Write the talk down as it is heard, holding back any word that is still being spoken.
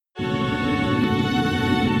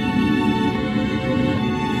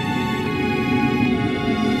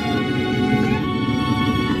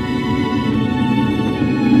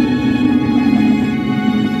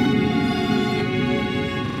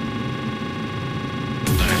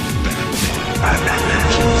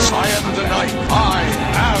I am the night. I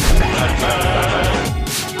am Batman.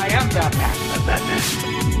 I am Batman. I'm Batman.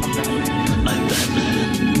 I'm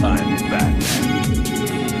Batman.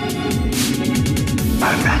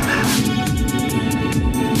 I'm Batman.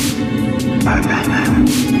 I'm Batman. I'm Batman.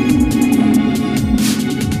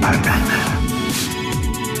 I'm Batman.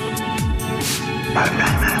 I'm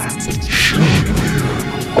Batman.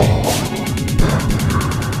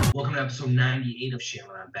 Welcome to episode 98 of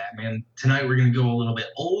Shannon on Batman. Tonight we're going to go a little bit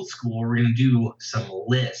old school. We're going to do some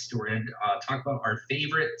lists. We're going to talk about our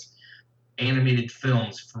favorite animated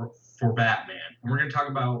films for Batman. And we're going to talk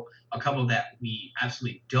about a couple that we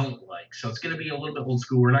absolutely don't like. So it's going to be a little bit old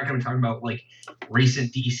school. We're not going to talk about like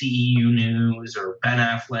recent DCEU news or Ben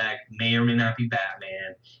Affleck may or may not be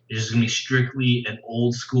Batman. It's just going to be strictly an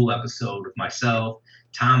old school episode with myself,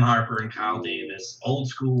 Tom Harper, and Kyle Davis. Old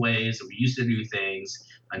school ways that we used to do things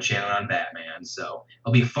on Channel on Batman. So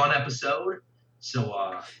it'll be a fun episode.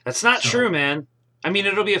 That's not true, man. I mean,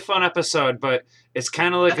 it'll be a fun episode, but it's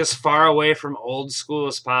kind of like as far away from old school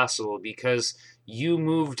as possible because you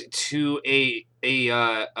moved to a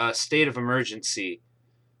state of emergency.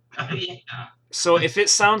 Yeah. So if it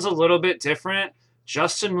sounds a little bit different,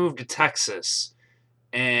 Justin moved to Texas,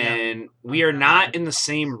 and we are not in the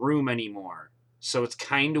same room anymore. So it's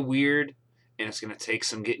kind of weird, and it's going to take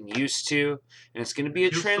some getting used to, and it's going to be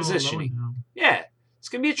a transitioning. Yeah, it's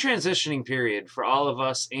going to be a transitioning period for all of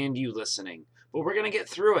us and you listening. But we're going to get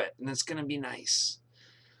through it, and it's going to be nice.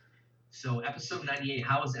 So episode 98,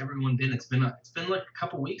 how has everyone been? It's been like a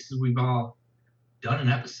couple weeks since we've all done an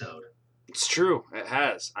episode. It's true. It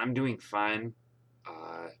has. I'm doing fine.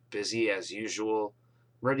 Busy as usual.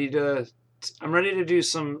 I'm ready to do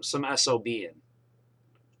some SOBing.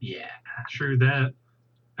 Yeah. True that.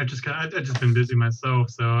 I've just been busy myself,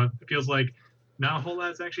 so it feels like not a whole lot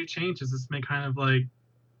has actually changed. It's just been kind of like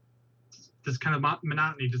this kind of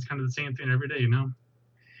monotony, just kind of the same thing every day, you know?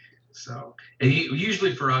 So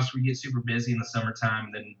usually for us, we get super busy in the summertime,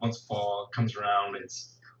 and then once fall comes around,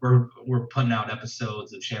 we're putting out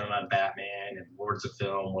episodes of Channel on Batman and Words of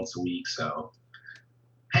Film once a week. So,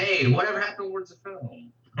 hey, whatever happened to Words of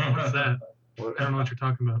Film? What's that? I don't know what you're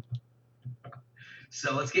talking about.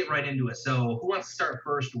 So let's get right into it. So who wants to start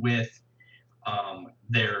first with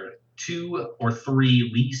their 2 or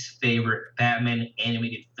 3 least favorite Batman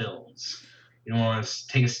animated films? You want to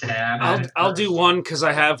take a stab? I'll do one because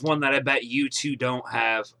I have one that I bet you two don't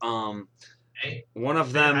have. Hey. One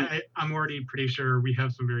of them. I'm already pretty sure we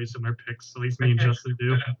have some very similar picks. At least me and Justin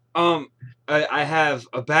do. I have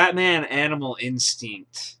a Batman Animal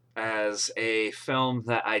Instinct as a film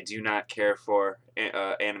that I do not care for.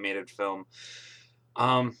 Animated film.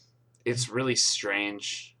 It's really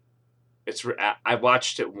strange. I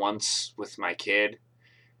watched it once with my kid,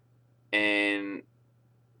 and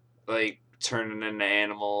like turning into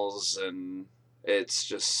animals, and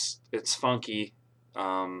it's funky.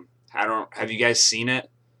 Have you guys seen it?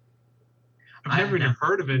 I've never even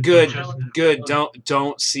heard of it. Good.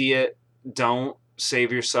 Don't see it. Don't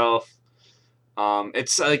save yourself.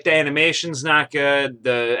 It's like the animation's not good,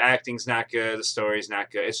 the acting's not good, the story's not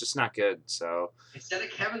good. It's just not good. So is that a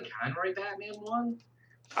Kevin Conroy Batman one?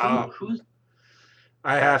 Who's?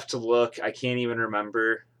 I have to look. I can't even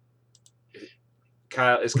remember.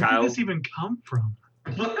 Kyle, Where did this even come from?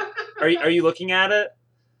 Are you looking at it?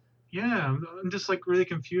 Yeah, I'm just like really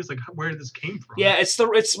confused. Like, where this came from? Yeah, it's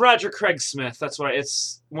Roger Craig Smith. That's why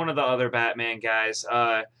it's one of the other Batman guys.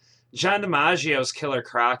 John DiMaggio's Killer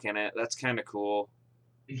Croc in it. That's kind of cool.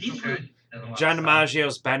 He's good. John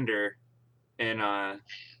DiMaggio's Bender in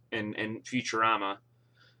Futurama.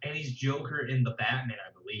 And he's Joker in the Batman,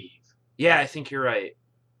 I believe. Yeah, I think you're right.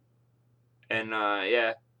 And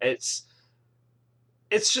yeah, it's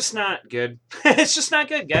just not good. It's just not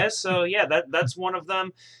good, guys. So yeah, that's one of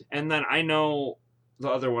them. And then I know the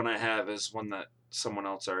other one I have is one that someone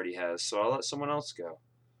else already has. So I'll let someone else go.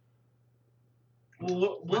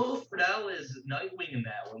 Well, Will Friedle is Nightwing in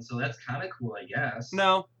that one, so that's kind of cool, I guess.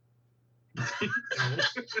 No.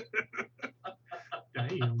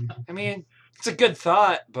 Damn. I mean, it's a good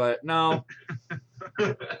thought, but no.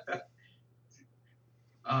 Do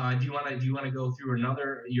you want to go through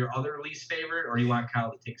your other least favorite, or you want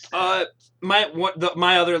Kyle to take a stab?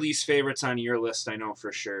 My other least favorite's on your list, I know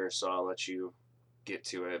for sure. So I'll let you get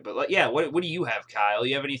to it. But yeah, what do you have, Kyle?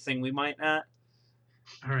 You have anything we might not?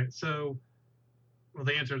 All right, so. Well,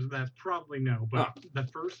 the answer to that's probably no. But the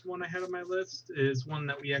first one I had on my list is one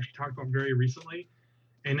that we actually talked about very recently.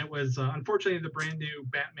 And it was, unfortunately, the brand new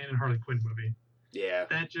Batman and Harley Quinn movie. Yeah.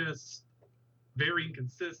 That just very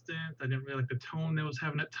inconsistent. I didn't really like the tone that was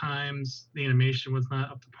having at times. The animation was not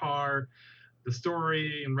up to par. The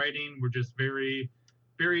story and writing were just very,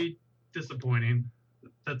 very disappointing.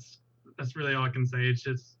 That's really all I can say. It's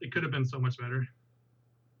just it could have been so much better.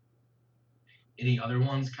 Any other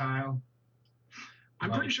ones, Kyle?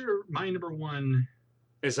 I'm pretty sure my number one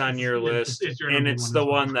It's on your list, it's your and number it's one the as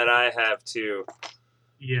well. one that I have too.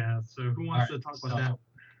 Yeah. So who wants to Alright, talk about that?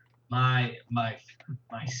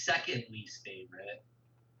 My second least favorite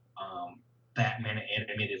Batman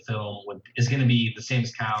animated film is going to be the same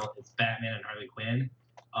as Kyle. It's Batman and Harley Quinn,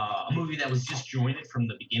 a movie that was disjointed from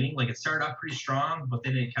the beginning. Like it started off pretty strong, but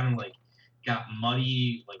then it kind of like got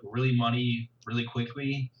muddy, like really muddy, really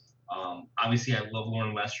quickly. Obviously, I love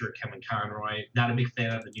Lauren Lester, Kevin Conroy. Not a big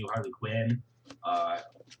fan of the new Harley Quinn.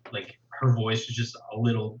 Like her voice was just a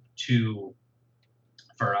little too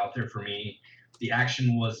far out there for me. The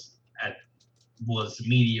action was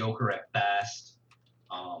mediocre at best.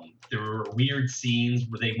 There were weird scenes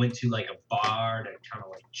where they went to like a bar to kind of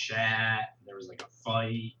like chat. And there was like a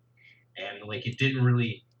fight, and like it didn't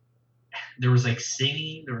really. There was like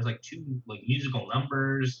singing. There was like two like musical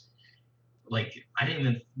numbers. Like I didn't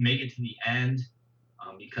even make it to the end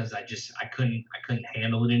because I couldn't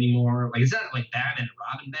handle it anymore. Like it's not like Batman and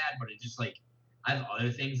Robin bad, but it's just like I have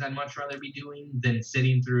other things I'd much rather be doing than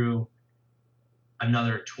sitting through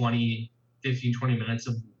another 20 minutes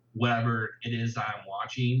of whatever it is I'm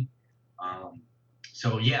watching.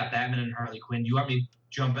 So yeah, Batman and Harley Quinn. Do you want me to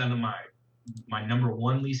jump into my number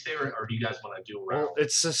one least favorite, or do you guys want to do a round? Well,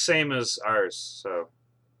 it's the same as ours, so.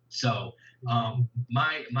 So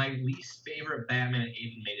my least favorite Batman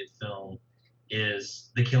animated film is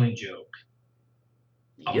The Killing Joke.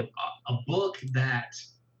 Yep. A book that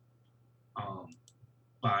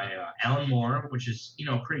by Alan Moore, which is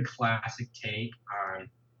a pretty classic take on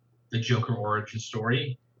the Joker origin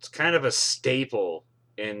story. It's kind of a staple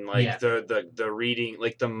in like Yeah. the reading,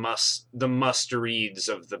 like the must reads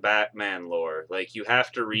of the Batman lore. Like you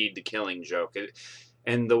have to read The Killing Joke,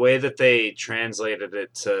 and the way that they translated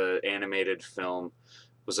it to animated film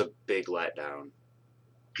was a big letdown.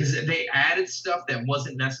 Because they added stuff that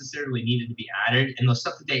wasn't necessarily needed to be added, and the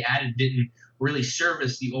stuff that they added didn't really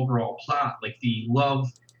service the overall plot. Like the love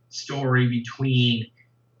story between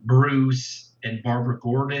Bruce and Barbara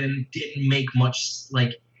Gordon didn't make much.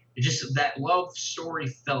 Like it just that love story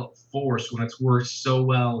felt forced when it's worked so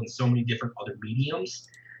well in so many different other mediums,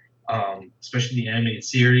 especially the animated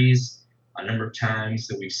series. A number of times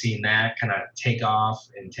that we've seen that kind of take off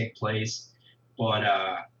and take place, but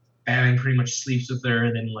Batman pretty much sleeps with her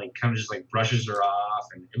and then like kind of just like brushes her off,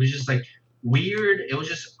 and it was just like weird. It was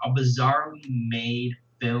just a bizarrely made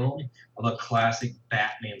film of a classic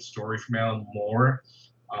Batman story from Alan Moore.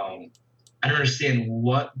 I don't understand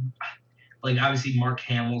what. Like obviously Mark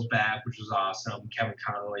Hamill's back, which was awesome. Kevin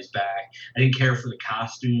Conroy's back. I didn't care for the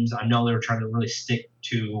costumes. I know they were trying to really stick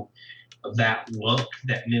to that look,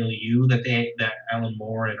 that milieu that Alan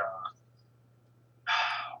Moore and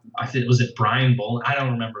I think was Brian Boland. I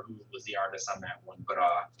don't remember who was the artist on that one, but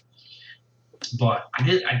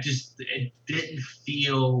it didn't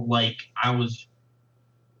feel like I was.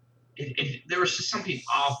 There was just something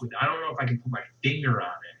off with it. I don't know if I can put my finger on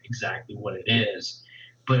it exactly what it is,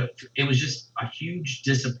 but it was just a huge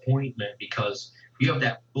disappointment because you have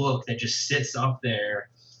that book that just sits up there.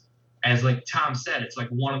 As like Tom said, it's like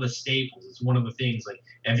one of the staples. It's one of the things. Like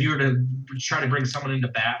if you were to try to bring someone into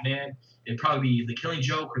Batman, it'd probably be The Killing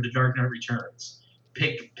Joke or The Dark Knight Returns.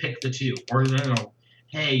 Pick the two. Or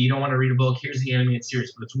hey, you don't want to read a book? Here's the animated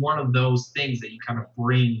series. But it's one of those things that you kind of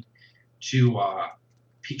bring to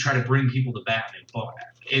try to bring people to Batman. But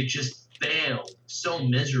it just failed so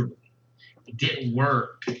miserably. It didn't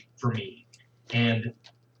work for me, and.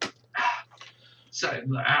 So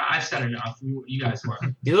I've said enough. You guys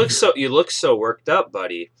want? You look so worked up,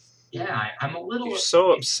 buddy. Yeah, I'm a little. You're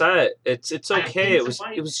so upset. It's okay. It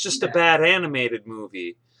was just a bad animated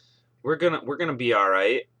movie. We're gonna be all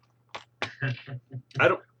right.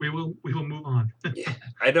 We will move on. Yeah,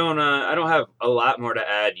 I don't have a lot more to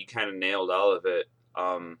add. You kind of nailed all of it.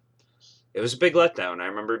 It was a big letdown. I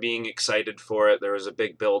remember being excited for it. There was a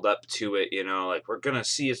big build up to it. Like we're gonna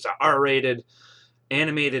see it's an R-rated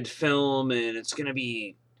animated film, and it's gonna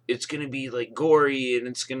be like gory, and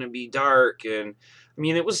it's gonna be dark, and I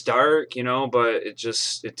mean it was dark, but it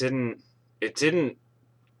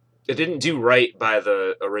didn't do right by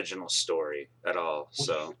the original story at all.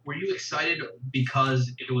 So were you excited because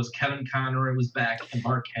it was Kevin Conroy was back and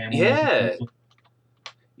Mark Hamill?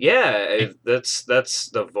 Yeah, that's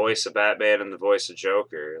the voice of Batman and the voice of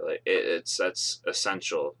Joker. Like that's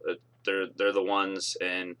essential. They're the ones,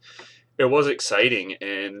 and it was exciting.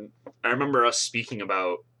 And I remember us speaking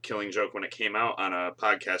about Killing Joke when it came out on a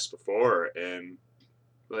podcast before, and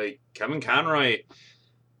like Kevin Conroy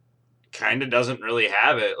kind of doesn't really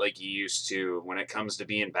have it like he used to when it comes to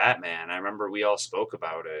being Batman. I remember we all spoke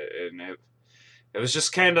about it, and it was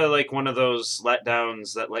just kind of like one of those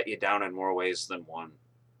letdowns that let you down in more ways than one.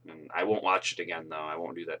 And I won't watch it again, though. I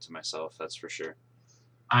won't do that to myself, that's for sure.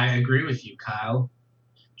 I agree with you, Kyle.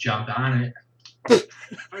 Jump on it.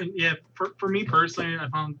 Yeah, for me personally, I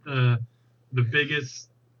found the biggest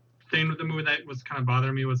thing with the movie that was kind of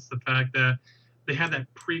bothering me was the fact that they had that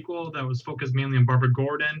prequel that was focused mainly on Barbara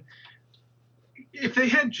Gordon. If they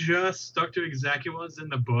had just stuck to exactly what was in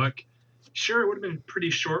the book, sure, it would have been pretty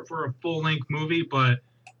short for a full-length movie, but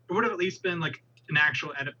it would have at least been like an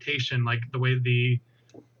actual adaptation, like the way the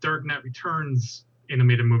Dark Knight Returns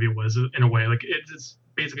animated movie was, in a way. Like it's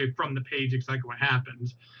basically from the page exactly what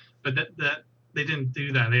happened, but that they didn't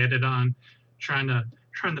do that. They added on trying to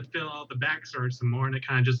fill out the backstory some more, and it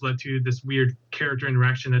kind of just led to this weird character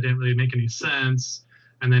interaction that didn't really make any sense.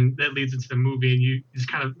 And then that leads into the movie, and you just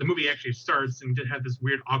kind of, the movie actually starts and you have this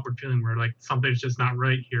weird awkward feeling where like something's just not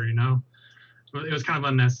right here, you know? It was kind of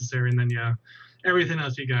unnecessary. And then yeah, everything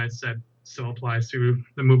else you guys said still applies to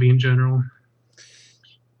the movie in general.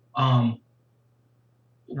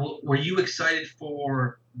 Were you excited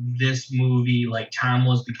for this movie like Tom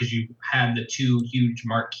was, because you had the two huge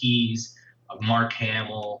marquees of Mark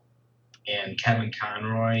Hamill and Kevin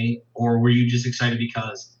Conroy, or were you just excited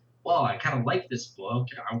because, well, I kind of like this book,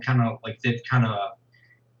 I'm kind of like that, kind of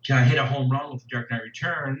hit a home run with The Dark Knight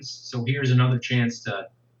Returns, so here's another chance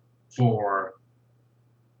for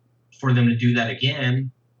them to do that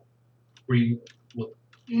again? Were you?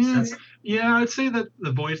 Yeah, I'd say that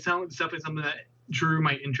the voice talent is definitely something that drew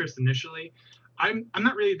my interest initially. I'm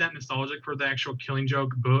not really that nostalgic for the actual Killing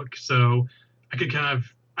Joke book, so I can't really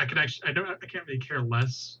care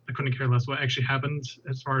less. I couldn't care less what actually happened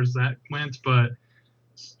as far as that went, but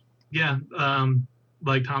yeah,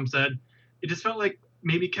 like Tom said, it just felt like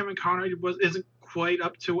maybe Kevin Conroy isn't quite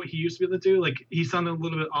up to what he used to be able to do. Like he sounded a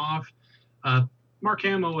little bit off. Mark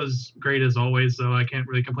Hamill was great as always, so I can't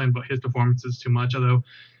really complain about his performances too much. Although,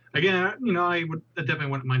 again, I definitely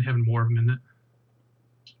wouldn't mind having more of him in it.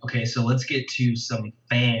 Okay, so let's get to some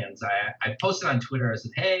fans. I posted on Twitter. I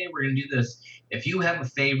said, hey, we're going to do this. If you have a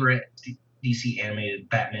favorite DC animated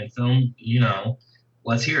Batman film,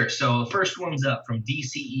 let's hear it. So the first one's up from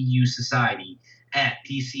DCEU Society at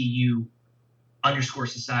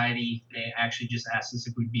DCU_Society. They actually just asked us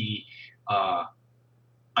if we'd be a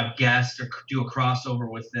guest or do a crossover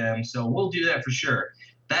with them. So we'll do that for sure.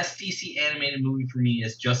 Best DC animated movie for me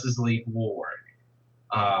is Justice League War.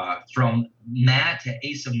 From Matt to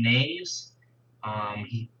Ace of Knaves.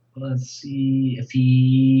 Let's see if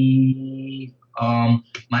he.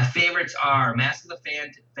 My favorites are Mask of the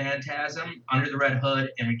Phantasm, Under the Red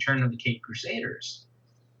Hood, and Return of the Caped Crusaders.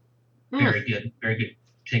 Very good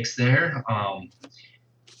picks there.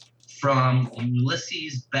 From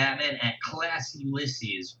Ulysses Batman at Class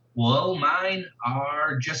Ulysses. Well, mine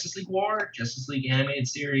are Justice League War, Justice League Animated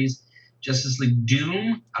Series, Justice League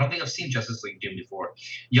Doom. I don't think I've seen Justice League Doom before.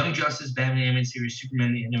 Young Justice, Batman Animated Series,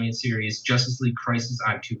 Superman Animated Series, Justice League Crisis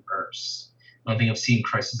on Two Earths. I don't think I've seen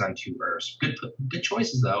Crisis on Two Earths. Good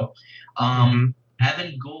choices, though. Evan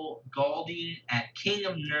Golding at King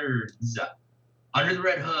of Nerds. Under the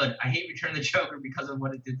Red Hood. I hate Return of the Joker because of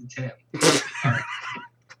what it did to Tim. All right.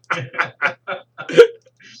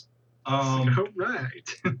 All right.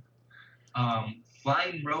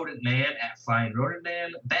 Flying Rodent Man at Flying Rodent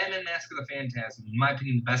Man. Batman Mask of the Phantasm. In my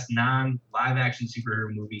opinion, the best non-live action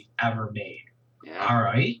superhero movie ever made. Yeah. All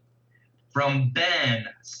right. From Ben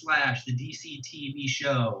 / the DC TV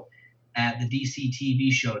show at the DC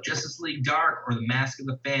TV show. Justice League Dark or the Mask of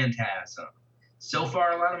the Phantasm. So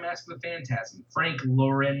far, a lot of Mask of the Phantasm. Frank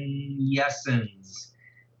Lauren Yessens.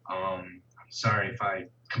 I'm sorry if I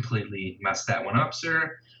completely messed that one up,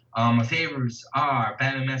 sir. My favorites are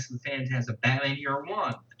Batman Mask of the Phantasm, Batman Year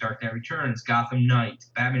One, The Dark Knight Returns, Gotham Knight,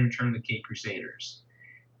 Batman Return of the Caped Crusaders.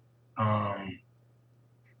 Let's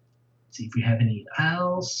see if we have any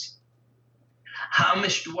else.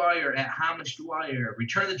 Hamish Dwyer at Hamish Dwyer.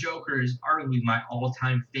 Return of the Joker is arguably my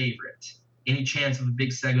all-time favorite. Any chance of a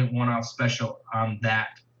big segment one-off special on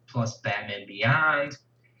that plus Batman Beyond?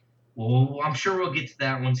 Well, I'm sure we'll get to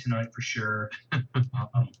that one tonight for sure.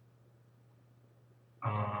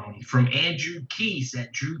 From Andrew Keese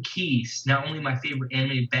at Drew Keese. Not only my favorite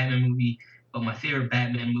animated Batman movie, but my favorite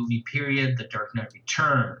Batman movie, period, The Dark Knight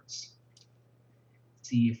Returns. Let's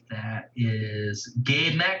see if that is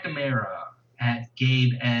Gabe McNamara at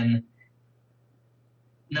Gabe N.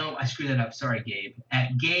 No, I screwed that up. Sorry, Gabe.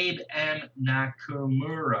 At Gabe M.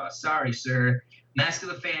 Nakamura. Sorry, sir. Mask of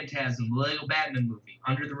the Phantasm, the Lego Batman movie,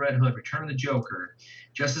 Under the Red Hood, Return of the Joker,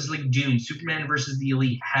 Justice League Doom, Superman versus the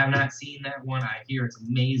Elite. Have not seen that one. I hear it's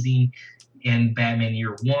amazing. And Batman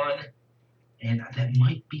Year One. And that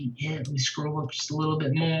might be it. Let me scroll up just a little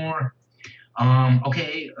bit more.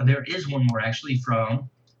 Okay, there is one more actually from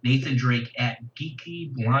Nathan Drake at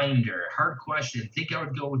Geeky Blinder. Hard question. Think I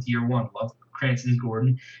would go with Year One. Love Cranston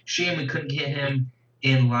Gordon. Shame we couldn't get him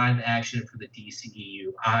in live action for the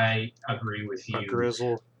DCEU. I agree with A you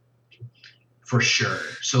grizzle. for sure.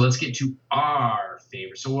 So let's get to our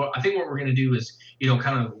favorite. So I think what we're gonna do is,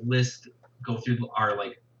 kind of go through our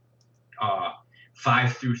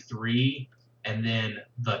 5 through 3, and then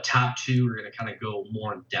the top 2 we're gonna kind of go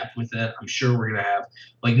more in depth with it. I'm sure we're gonna have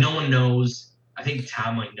no one knows. I think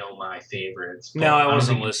Tom might know my favorites. No, I don't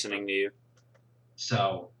wasn't think- listening to you.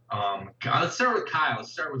 So let's start with Kyle.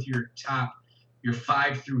 Let's start with your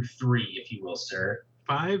 5 through 3, if you will, sir.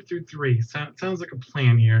 5 through 3. Sounds like a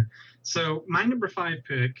plan here. So my number 5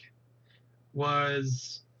 pick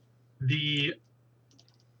was the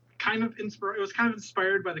it was kind of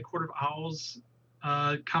inspired by the Court of Owls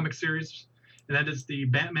comic series, and that is the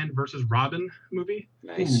Batman versus Robin movie.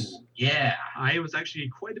 Nice. Ooh, yeah. I was actually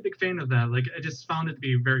quite a big fan of that. I just found it to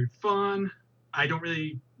be very fun. I don't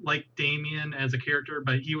really like Damian as a character,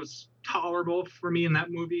 but he was tolerable for me in that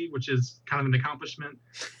movie, which is kind of an accomplishment.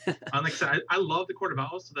 Like I said, I love the Court of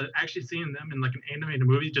Owls, so that actually seeing them in an animated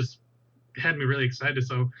movie just had me really excited.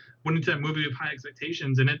 So went into that movie with high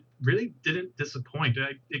expectations, and it really didn't disappoint.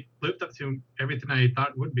 It lived up to everything I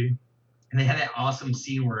thought it would be. And they had that awesome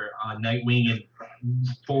scene where Nightwing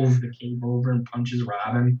folds the cape over and punches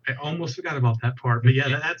Robin. I almost forgot about that part, but yeah,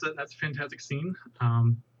 that's a fantastic scene.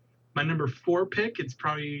 My number 4 pick, it's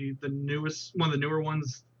probably one of the newer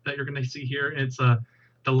ones that you're going to see here. It's the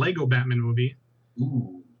Lego Batman movie.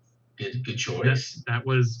 Ooh, good choice. That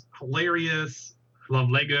was hilarious. I love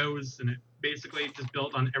Legos, and it basically just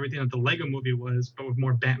built on everything that the Lego movie was, but with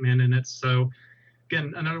more Batman in it. So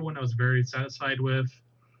again, another one I was very satisfied with.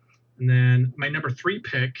 And then my number 3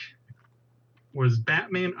 pick was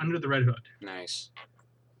Batman Under the Red Hood. Nice.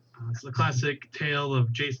 It's the classic tale of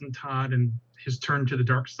Jason Todd and his turn to the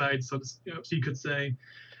dark side, so you could say.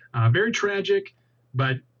 Very tragic,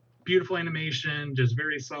 but beautiful animation, just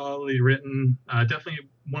very solidly written. Definitely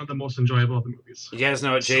one of the most enjoyable of the movies. You guys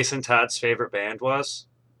know what Jason Todd's favorite band was?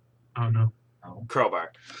 Oh, no.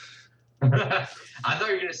 Crowbar. I thought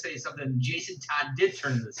you were going to say something. Jason Todd did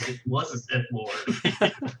turn into the Sith, was a Sith Lord.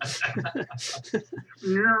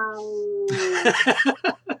 No.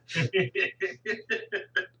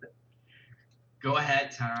 Go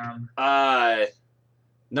ahead, Tom. My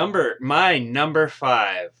number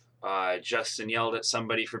 5. Justin yelled at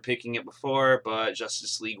somebody for picking it before, but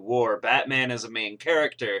Justice League War. Batman is a main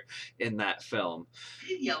character in that film. I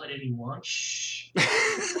didn't yell at anyone. Shh.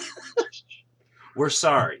 We're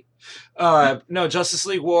sorry. No, Justice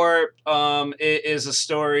League War it is a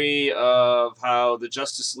story of how the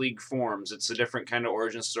Justice League forms. It's a different kind of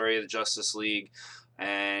origin story of the Justice League,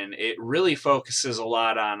 and it really focuses a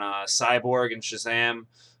lot on Cyborg and Shazam,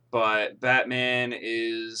 but Batman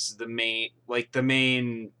is the main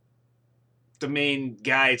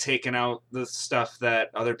guy taking out the stuff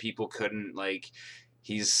that other people couldn't.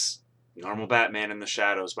 He's normal Batman in the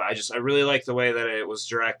shadows, but I really like the way that it was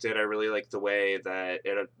directed. I really like the way that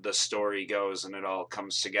the story goes and it all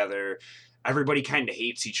comes together. Everybody kind of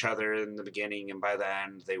hates each other in the beginning, and by the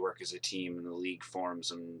end they work as a team and the league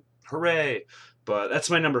forms, and hooray. But that's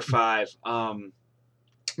my number 5.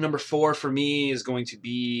 Number 4 for me is going to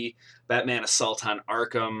be Batman Assault on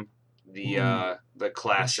Arkham, the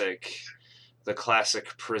classic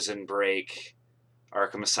prison break,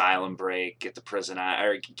 Arkham Asylum break, get the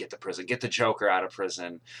Joker out of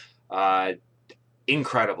prison.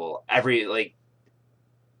 Incredible.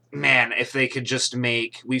 If they could just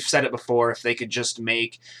we've said it before, if they could just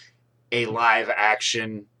make a live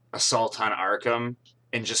action Assault on Arkham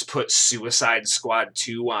and just put Suicide Squad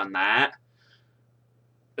 2 on that,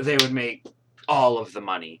 they would make all of the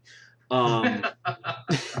money.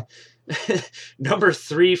 Number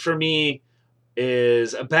 3 for me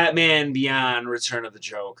is a Batman Beyond Return of the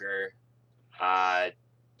Joker.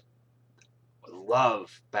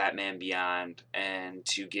 Love Batman Beyond, and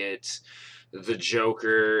to get the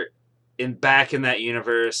Joker back in that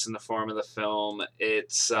universe in the form of the film,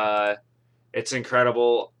 it's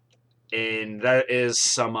incredible, and that is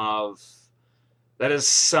some of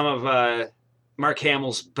Mark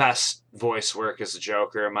Hamill's best voice work as the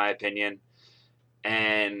Joker, in my opinion.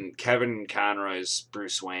 And Kevin Conroy's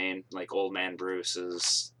Bruce Wayne, Old Man Bruce,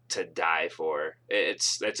 is to die for.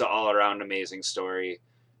 It's an all around amazing story.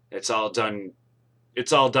 It's all done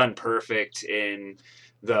perfect in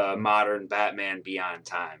the modern Batman Beyond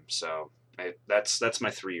time. So that's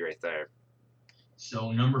my 3 right there.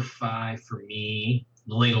 So number 5 for me,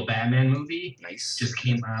 the Lego Batman movie. Nice. Just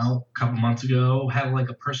came out a couple months ago. Had like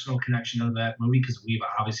a personal connection to that movie because we've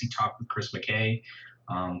obviously talked with Chris McKay.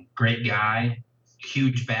 Great guy,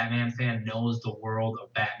 huge Batman fan, knows the world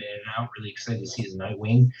of Batman, and I'm really excited to see his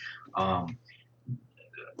Nightwing.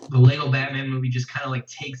 The Lego Batman movie just kind of like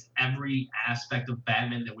takes every aspect of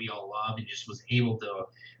Batman that we all love and just was able to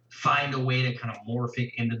find a way to kind of morph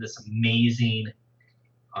it into this amazing,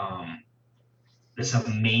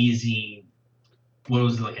 what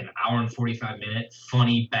was it, like an hour and 45-minute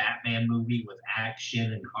funny Batman movie with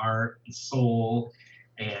action and heart and soul,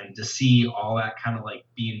 and to see all that kind of like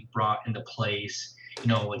being brought into place,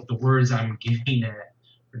 like the words I'm giving it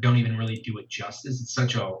don't even really do it justice. It's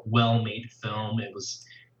such a well-made film. It was,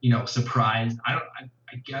 surprised. I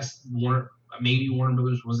guess maybe Warner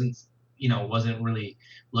Brothers wasn't really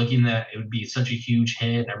looking that it would be such a huge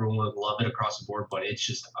hit. Everyone would love it across the board, but it's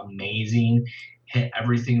just amazing. Hit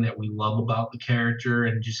everything that we love about the character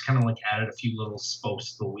and just kind of like added a few little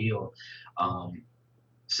spokes to the wheel.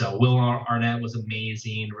 So Will Arnett was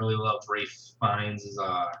amazing. Really loved Ralph Fiennes'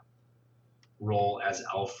 role as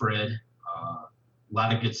Alfred. A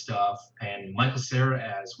lot of good stuff. And Michael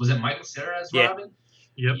Cera was it Michael Cera as Robin?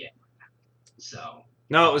 Yep. Yeah. So.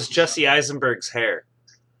 No, it was Jesse Eisenberg's hair.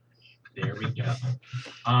 There we go.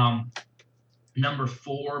 Number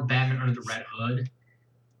 4, Batman Under the Red Hood.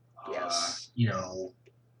 Yes.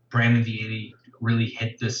 Brandon Vietti really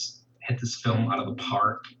hit this film out of the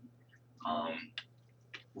park.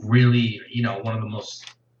 Really, one of the most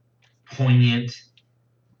poignant,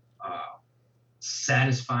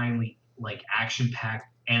 satisfyingly like action-packed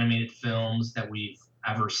animated films that we've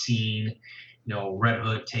ever seen. Red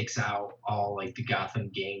Hood takes out all like the Gotham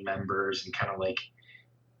gang members and kind of like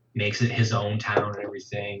makes it his own town and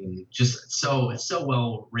everything, and just it's so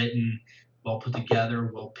well written, well put together,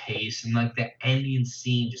 well paced, and like that ending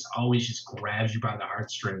scene just always just grabs you by the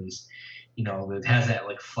heartstrings. It has that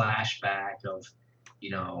like flashback of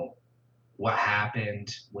what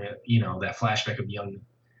happened with that flashback of young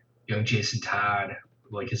Jason Todd,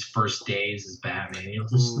 like his first days as Batman.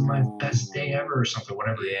 This is my best day ever or something,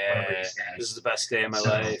 whatever he says. This is the best day of my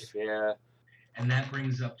life. Yeah. And that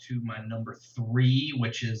brings up to my number 3,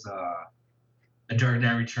 which is The Dark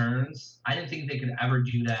Knight Returns. I didn't think they could ever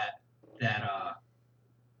do that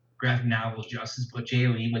graphic novel justice, but Jay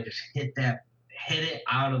Lee would just hit it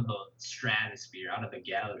out of the stratosphere, out of the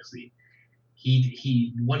galaxy.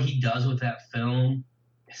 What he does with that film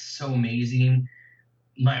is so amazing.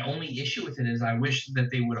 My only issue with it is I wish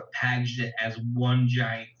that they would have packaged it as one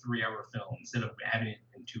giant 3-hour film instead of having it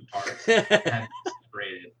in 2 parts, having it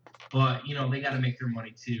separated. But they got to make their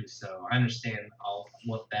money too, so I understand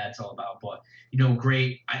what that's all about. But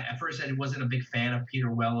great. At first I wasn't a big fan of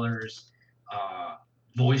Peter Weller's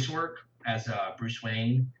voice work as Bruce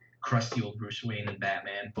Wayne, crusty old Bruce Wayne in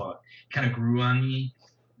Batman, but kind of grew on me.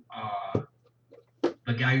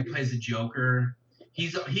 The guy who plays the Joker,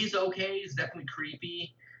 he's okay. He's definitely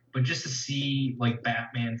creepy, but just to see like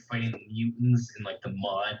Batman fighting mutants in like the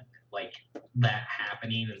mud, like that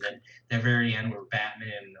happening, and then the very end where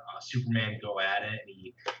Batman and Superman go at it, and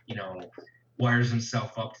he wires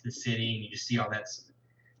himself up to the city, and you just see all that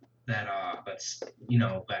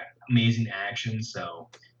amazing action. So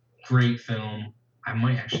great film. I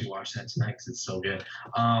might actually watch that tonight because it's so good.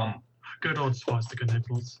 Good old swastika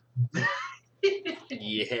nipples.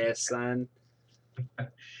 Yeah, son.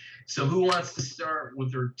 So who wants to start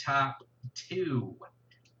with their top 2?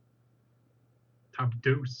 Top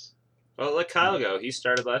deuce. Well, let Kyle go. He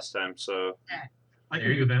started last time, so. I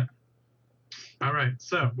can do that. All right.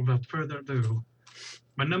 So without further ado,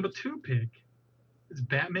 my number 2 pick is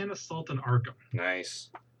Batman Assault on Arkham.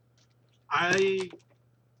 Nice. It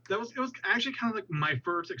was actually kind of like my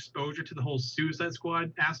first exposure to the whole Suicide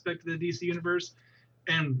Squad aspect of the DC universe,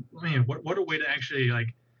 and man, what a way to actually like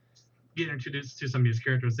get introduced to some of these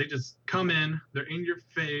characters. They just come in, they're in your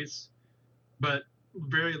face, but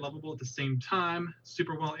very lovable at the same time.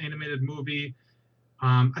 Super well animated movie.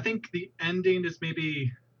 I think the ending is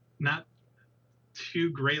maybe not too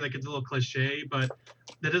great, like it's a little cliche, but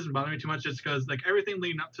that doesn't bother me too much just because like everything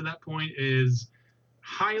leading up to that point is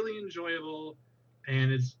highly enjoyable,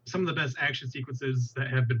 and it's some of the best action sequences that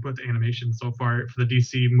have been put to animation so far for the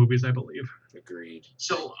DC movies, I believe. Agreed.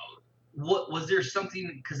 So what was there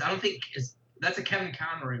something, because I don't think that's a Kevin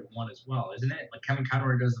Conroy one as well, isn't it? Like Kevin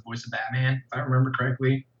Conroy does the voice of Batman, if I remember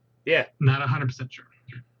correctly. Yeah. Not 100% sure.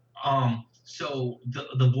 So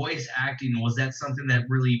the voice acting, was that something that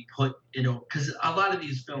really put, because a lot of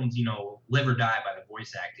these films, live or die by the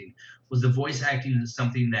voice acting. Was the voice acting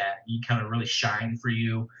something that you kind of really shined for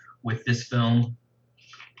you with this film?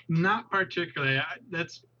 Not particularly.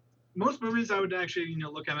 That's most movies I would actually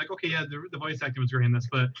look at like, okay, yeah, the voice acting was great in this,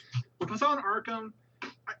 but with Asylum Arkham,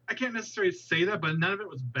 I can't necessarily say that, but none of it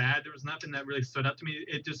was bad. There was nothing that really stood out to me.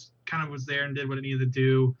 It just kind of was there and did what it needed to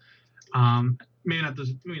do. Maybe not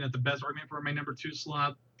the best argument for my number 2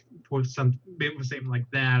 slot with maybe something like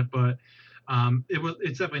that, but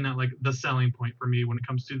it's definitely not like the selling point for me when it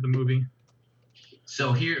comes to the movie.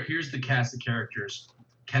 So here's the cast of characters.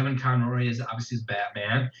 Kevin Conroy is obviously his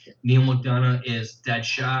Batman. Neil McDonough is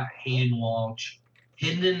Deadshot. Hayden Walsh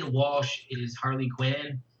is Harley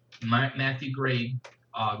Quinn. Matthew Gray,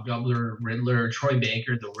 Gobbler, Riddler. Troy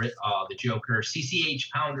Baker, the Joker. CCH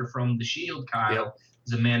Pounder from The Shield, Kyle,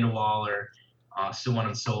 is Amanda Waller. So on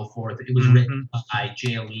and so forth. It was written by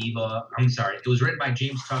Jay Oliva. I'm sorry. It was written by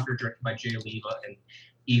James Tucker, directed by Jay Oliva and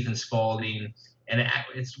Ethan Spalding. And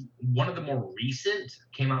it's one of the more recent.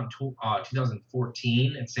 Came out in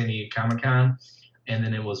 2014 at San Diego Comic-Con. And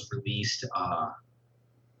then it was released on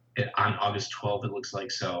August 12th, it looks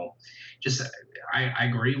like. So just, I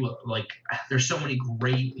agree with, like, there's so many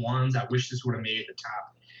great ones. I wish this would have made the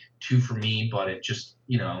top 2 for me, but it just,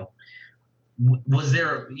 was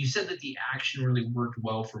there, you said that the action really worked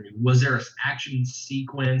well for me. Was there an action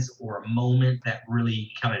sequence or a moment that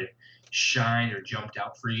really kind of shined or jumped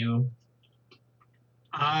out for you?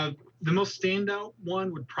 The most standout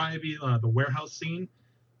one would probably be the warehouse scene.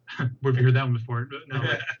 We've heard that one before. No,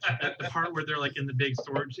 the part where they're like in the big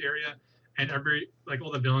storage area and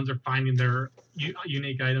all the villains are finding their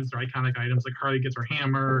unique items, their iconic items. Like Harley gets her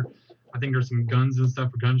hammer. I think there's some guns and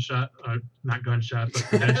stuff, not gunshot, but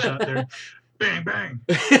Deadshot there. Bang, bang.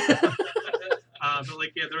 But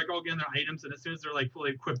like, yeah, they're like all getting their items, and as soon as they're like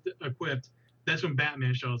fully equipped, that's when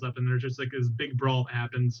Batman shows up, and there's just like this big brawl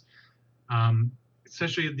happens.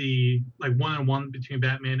 Especially the like one-on-one between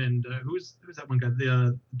Batman and who's that one guy?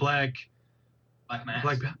 The Black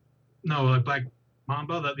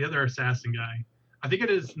Mamba, the other assassin guy. I think it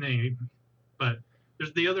is his name, but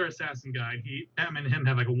there's the other assassin guy. Batman and him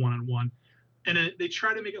have like a one-on-one, and they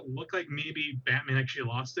try to make it look like maybe Batman actually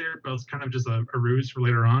lost there, but it's kind of just a ruse for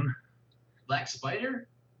later on. Black Spider?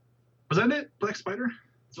 Was that it? Black Spider?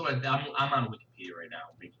 So I'm on Wikipedia right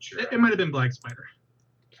now, making sure. It might have been Black Spider.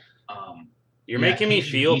 You're making me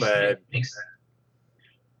feel bad.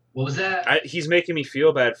 What was that? He's making me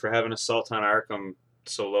feel bad for having Assault on Arkham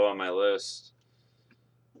so low on my list.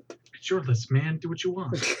 It's your list, man. Do what you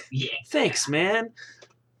want. Yeah. Thanks, man.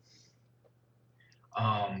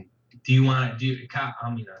 Do you want to do Kyle?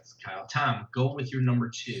 That's Kyle. Tom, go with your number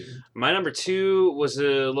 2. My number 2 was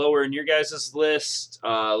lower in your guys' list.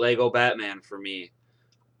 Lego Batman for me.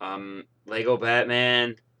 Lego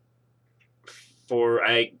Batman.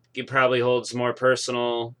 It probably holds more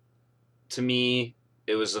personal to me.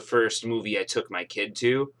 It was the first movie I took my kid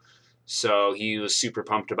to, so he was super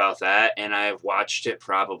pumped about that, and I've watched it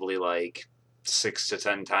probably like 6 to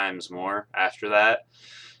 10 times more after that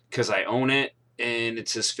because I own it and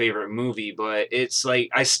it's his favorite movie. But it's like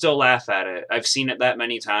I still laugh at it. I've seen it that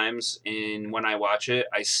many times, and when I watch it,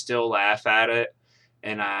 I still laugh at it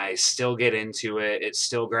and I still get into it. It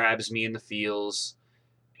still grabs me in the feels,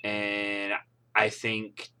 and I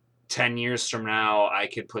think 10 years from now, I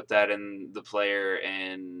could put that in the player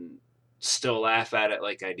and still laugh at it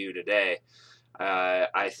like I do today.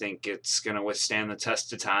 I think it's going to withstand the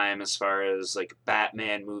test of time as far as like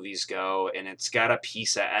Batman movies go, and it's got a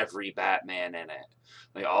piece of every Batman in it.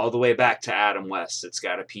 Like all the way back to Adam West, it's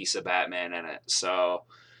got a piece of Batman in it. So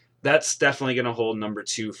that's definitely going to hold number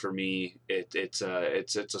 2 for me. It's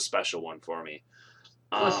a special one for me.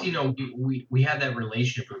 Plus, we had that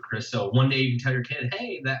relationship with Chris. So one day you can tell your kid,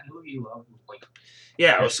 "Hey, that movie you love." Like,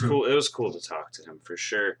 yeah, it was cool. It was cool to talk to him for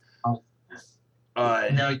sure. Now,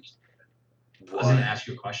 I was going to ask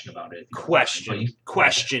you a question about it. Question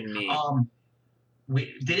me.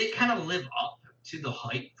 Did it kind of live up to the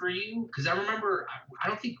hype for you? Because I remember, I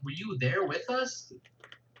don't think, were you there with us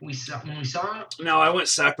when we saw it? No, I went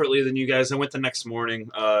separately than you guys. I went the next morning.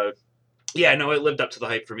 Yeah, no, it lived up to the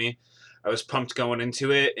hype for me. I was pumped going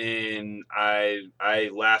into it, and I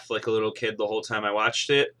laughed like a little kid the whole time I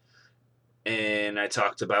watched it, and I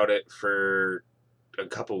talked about it for a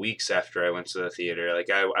couple weeks after I went to the theater.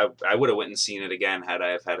 Like I would have went and seen it again had I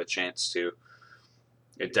have had a chance to.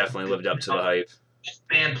 It definitely lived up to the hype.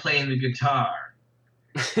 Man playing the guitar.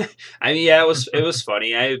 I mean, yeah, it was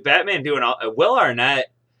funny. Batman doing all. Will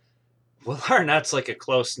Arnett's like a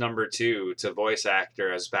close number 2 to voice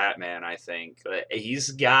actor as Batman. I think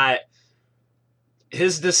he's got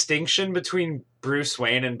his distinction between Bruce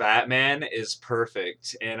Wayne and Batman is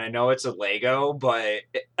perfect. And I know it's a Lego, but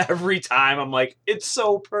every time I'm like, it's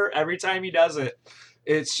so every time he does it,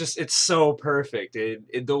 it's so perfect.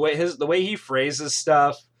 The way he phrases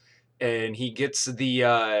stuff, and he gets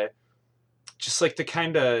the just like the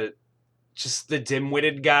kind of just the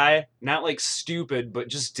dim-witted guy, not like stupid, but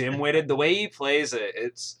just dim-witted. The way he plays it,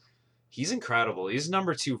 he's incredible. He's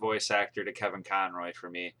number 2 voice actor to Kevin Conroy for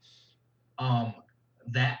me. Um,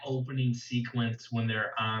 that opening sequence when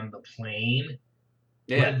they're on the plane.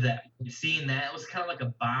 Yeah. Seeing that was kind of like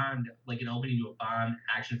a Bond, like an opening to a Bond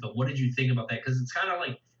action film. What did you think about that? Because it's kind of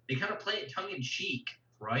like they kind of play it tongue in cheek,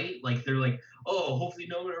 right? Like they're like, oh, hopefully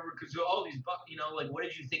no one ever, because all these, like what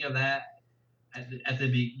did you think of that at the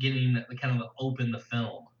beginning, kind of open the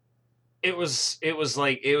film? It was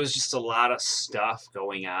just a lot of stuff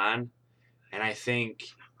going on, and I think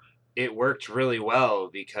it worked really well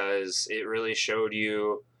because it really showed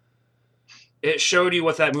you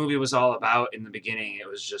what that movie was all about in the beginning. It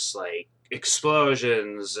was just like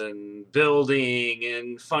explosions and building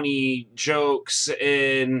and funny jokes,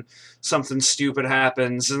 and something stupid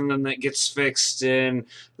happens and then it gets fixed, and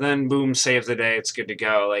then boom, save the day, it's good to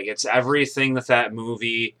go. Like, it's everything that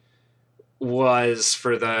movie was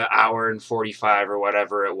for the hour and 45 or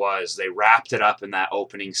whatever it was. They wrapped it up in that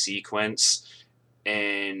opening sequence,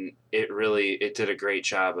 and it did a great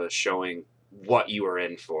job of showing what you were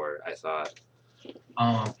in for, I thought.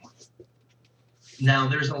 Now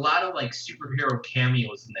there's a lot of like superhero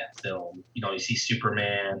cameos in that film. You see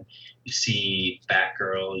Superman, you see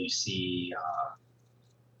Batgirl, you see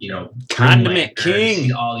Condiment King. You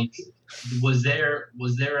see all these. Was there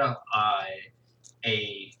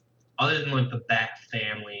a other than like the Bat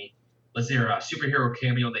family, was there a superhero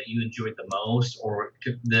cameo that you enjoyed the most, or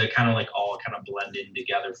the kind of like all kind of blend in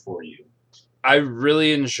together for you? I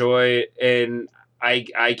really enjoy, and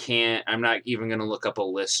I'm not even going to look up a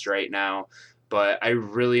list right now, but I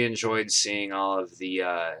really enjoyed seeing all of the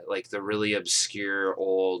like the really obscure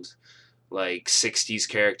old like 60s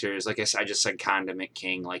characters. Like I just said, Condiment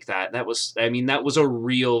King, like that. That was a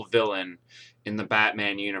real villain in the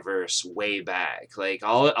Batman universe way back. Like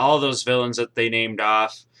all those villains that they named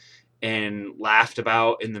off and laughed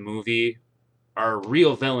about in the movie are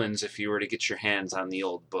real villains if you were to get your hands on the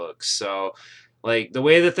old books. So, like, the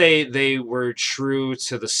way that they were true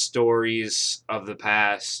to the stories of the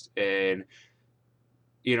past, and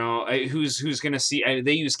who's gonna see?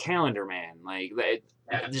 They use Calendar Man, like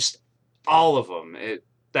just all of them. It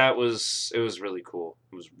was really cool.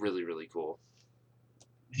 It was really, really cool.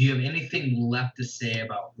 Do you have anything left to say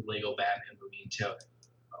about the Lego Batman movie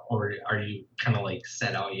or are you kind of like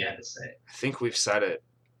said all you had to say? I think we've said it.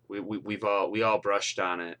 We all brushed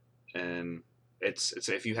on it, and it's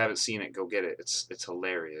if you haven't seen it, go get it. It's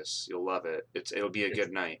hilarious. You'll love it. It'll be a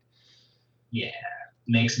good night. Yeah,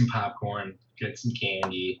 make some popcorn, get some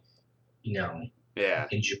candy, Yeah.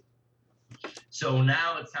 Enjoy. So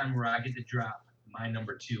now it's time where I get to drop my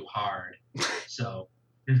number 2 hard. So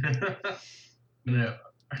I'm gonna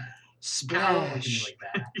splash like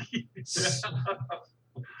that.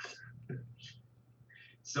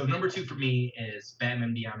 So number 2 for me is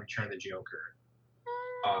Batman Beyond: Return of the Joker.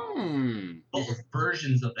 Both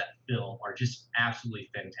versions of that film are just absolutely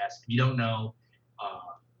fantastic. If you don't know,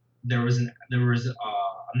 there was a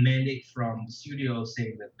mandate from the studio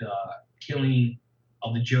saying that the killing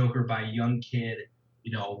of the Joker by a young kid,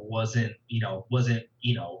 wasn't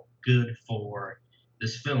good for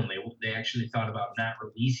this film. They actually thought about not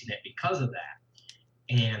releasing it because of that,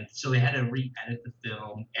 and so they had to re-edit the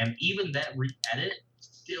film. And even that re-edit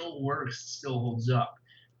still works, still holds up.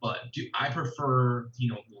 But I prefer,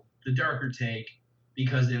 the darker take,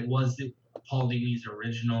 because it was Paul Dini's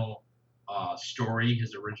original story,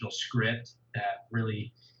 his original script that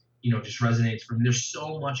really, just resonates for me. There's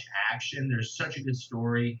so much action. There's such a good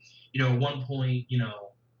story. At one point,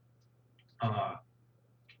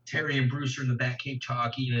 Terry and Bruce are in the Batcave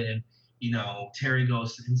talking, and Terry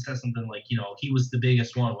goes and says something like, he was the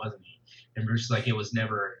biggest one, wasn't he? And Bruce is like, it was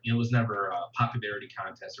never a popularity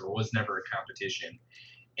contest, or it was never a competition.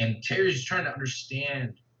 And Terry's trying to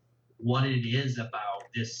understand what it is about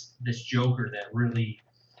this Joker that really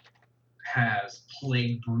has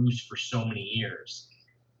plagued Bruce for so many years.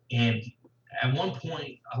 And at one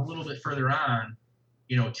point, a little bit further on,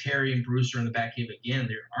 Terry and Bruce are in the Batcave again.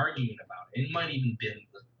 They're arguing about it. It might even been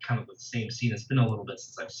kind of the same scene. It's been a little bit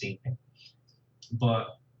since I've seen it. But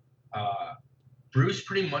Bruce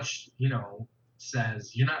pretty much,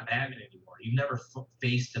 says, you're not Batman anymore. You've never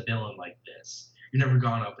faced a villain like this. You've never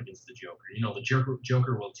gone up against the Joker. The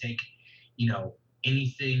Joker will take,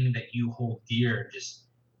 anything that you hold dear and just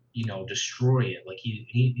destroy it. Like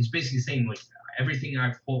he's basically saying like everything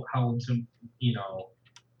I've held to,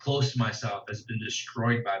 close to myself has been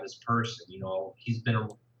destroyed by this person.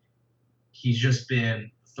 He's just been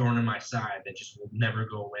a thorn in my side that just will never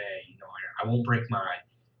go away. I won't break my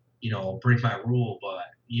rule, but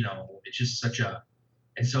it's just such a.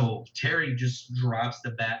 And so Terry just drops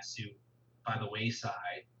the bat suit by the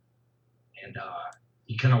wayside, and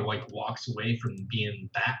he kind of like walks away from being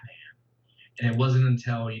Batman. And it wasn't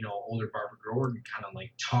until older Barbara Gordon kind of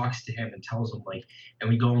like talks to him and tells him like, and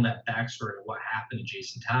we go in that backstory of what happened to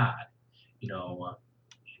Jason Todd.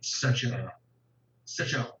 It's such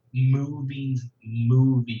a moving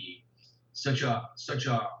movie, such a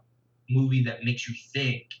movie that makes you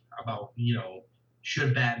think about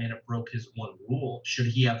should Batman have broke his one rule? Should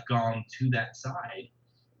he have gone to that side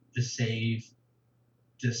to save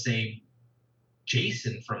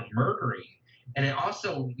Jason from murdering? And it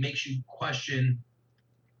also makes you question,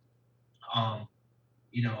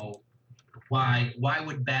 why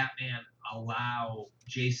would Batman allow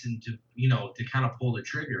Jason to kind of pull the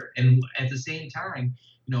trigger? And at the same time,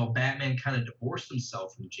 Batman kind of divorced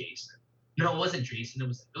himself from Jason. No, it wasn't Jason. It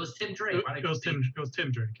was Tim Drake. It was Tim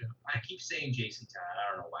Drake. Yeah. I keep saying Jason Todd. I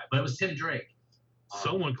don't know why, but it was Tim Drake.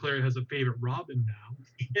 Someone clearly has a favorite Robin now.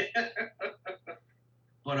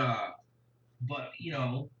 But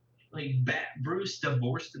like Bruce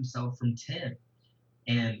divorced himself from Tim,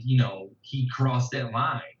 and he crossed that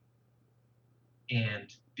line, and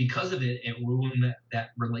because of it, it ruined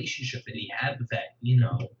that relationship that he had with that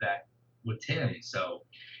with Tim. So,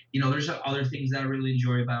 there's other things that I really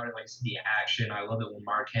enjoy about it, like the action. I love it when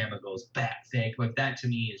Mark Hamill goes bat fake. Like that to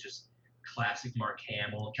me is just classic Mark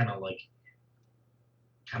Hamill. Kind of like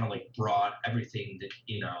brought everything that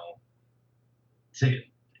to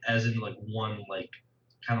as in like one like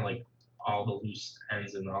kind of like all the loose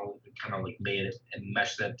ends and all kind of like made it and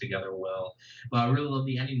meshed that together well. But I really love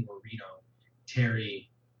the ending where Terry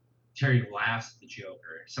laughs at the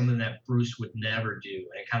Joker, something that Bruce would never do.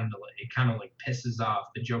 And it kind of like pisses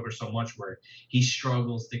off the Joker so much where he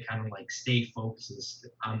struggles to kind of like stay focused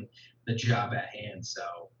on the job at hand.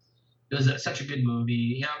 So it was such a good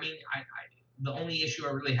movie. I mean, I the only issue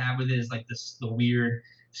I really have with it is like the weird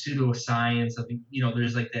pseudoscience of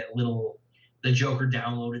there's like that little. The Joker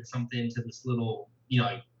downloaded something to this little,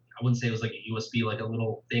 I wouldn't say it was like a USB, like a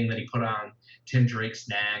little thing that he put on Tim Drake's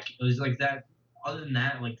neck. It was like that. Other than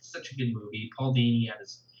that, like such a good movie. Paul Dini had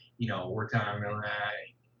his, worked on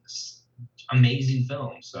amazing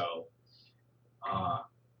film. So,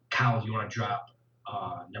 Kyle, do you want to drop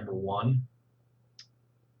number one?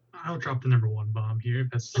 I'll drop the number one bomb here.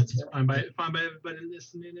 That's fine by everybody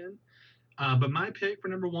listening in. But my pick for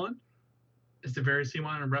number one. It's the very same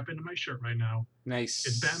one I'm repping in my shirt right now. Nice.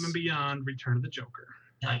 It's Batman Beyond: Return of the Joker.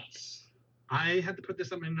 Nice. I had to put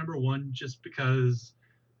this up in number one just because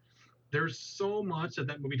there's so much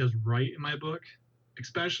that movie does right in my book,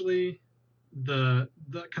 especially the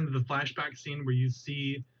kind of the flashback scene where you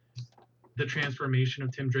see the transformation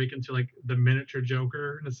of Tim Drake into like the miniature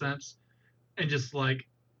Joker in a sense, and just like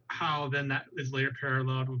how then that is later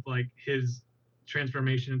paralleled with like his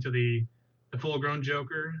transformation into the full-grown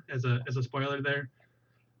Joker as a spoiler there,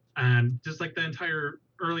 and just like the entire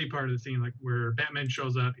early part of the scene, like where Batman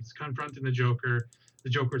shows up, he's confronting the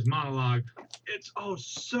Joker's monologue. It's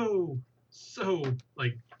so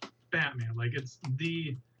like Batman, like it's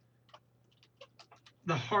the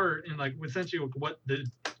heart and like essentially what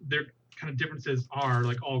their kind of differences are,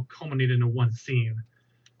 like all culminated into one scene.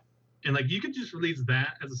 And like you could just release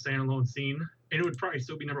that as a standalone scene, and it would probably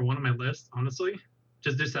still be number one on my list, honestly.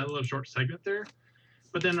 Just that little short segment there.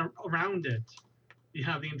 But then around it, you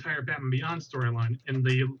have the entire Batman Beyond storyline and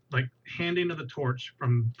the like handing of the torch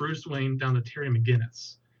from Bruce Wayne down to Terry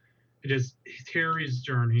McGinnis. It is Terry's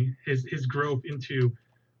journey, his growth into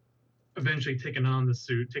eventually taking on the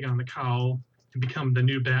suit, taking on the cowl, and become the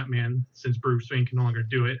new Batman since Bruce Wayne can no longer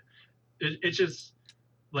do it. It's just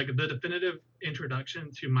like the definitive introduction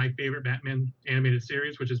to my favorite Batman animated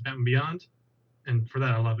series, which is Batman Beyond. And for that,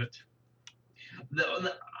 I love it.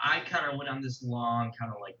 I kind of went on this long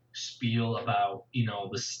kind of like spiel about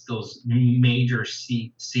those major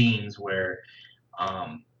scenes where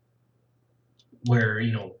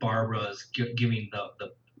Barbara's giving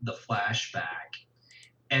the flashback.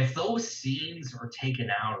 If those scenes are taken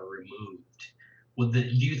out or removed, do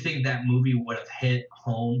you think that movie would have hit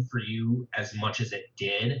home for you as much as it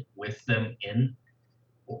did with them in?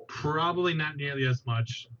 Probably not nearly as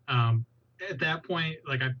much. At that point,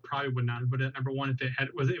 like I probably would not have put it at number one if it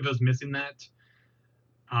was missing that.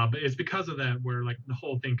 But it's because of that where like the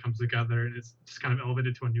whole thing comes together and it's just kind of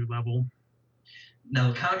elevated to a new level.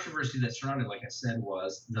 Now, the controversy that surrounded, like I said,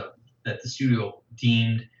 was that the studio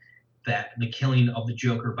deemed that the killing of the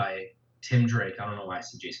Joker by Tim Drake, I don't know why I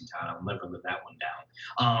said Jason Todd, I'll never live that one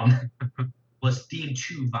down, was deemed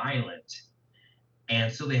too violent.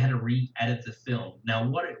 And so they had to re-edit the film. Now,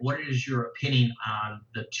 what is your opinion on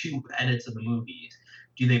the two edits of the movies?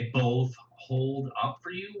 Do they both hold up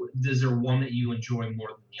for you? Is there one that you enjoy more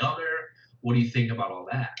than the other? What do you think about all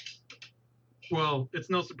that? Well, it's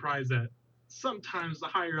no surprise that sometimes the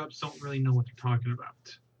higher ups don't really know what they're talking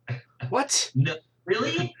about. What? No,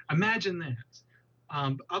 really? Imagine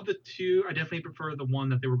that. Of the two, I definitely prefer the one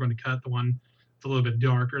that they were going to cut, the one that's a little bit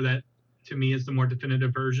darker. That to me is the more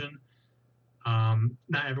definitive version.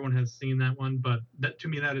 Not everyone has seen that one, but that to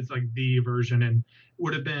me that is like the version, and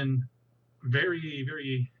would have been very,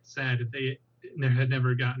 very sad if they had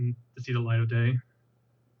never gotten to see the light of day.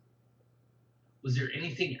 Was there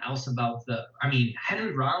anything else about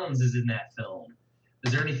Henry Rollins is in that film.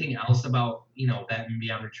 Is there anything else about, Batman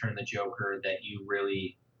Beyond Return of the Joker that you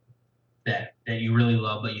really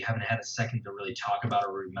love, but you haven't had a second to really talk about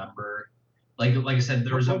or remember? Like I said,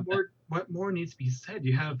 there was what more needs to be said?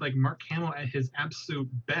 You have like Mark Hamill at his absolute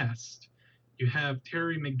best. You have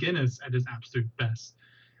Terry McGinnis at his absolute best.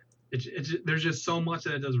 There's just so much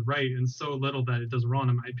that it does right and so little that it does wrong,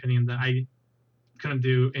 in my opinion, that I couldn't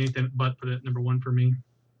do anything but put it number one for me.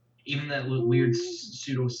 Even that weird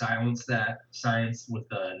pseudo science with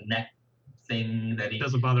the neck thing that he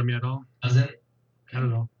doesn't bother me at all. Doesn't? Not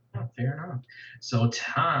at all. Oh, fair enough. So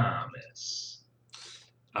Thomas,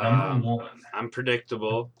 number one. I'm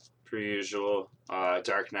predictable, per usual.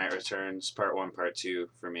 Dark Knight Returns, Part 1, Part 2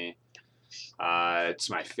 for me. It's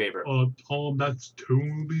my favorite. Oh, Tom, that's 2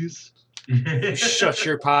 movies. Shut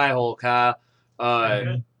your pie hole, Kyle.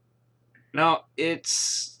 No,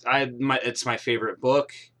 it's my favorite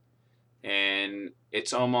book, and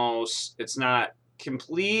it's not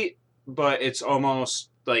complete, but it's almost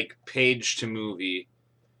like page to movie,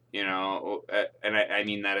 and I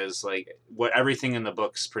mean that is like what everything in the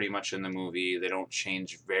book's pretty much in the movie. They don't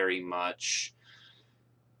change very much.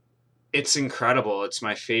 It's incredible. It's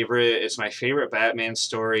my favorite Batman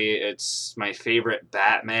story. It's my favorite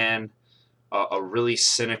Batman, a really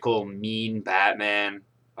cynical, mean Batman.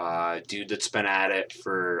 Dude that's been at it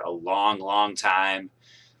for a long, long time.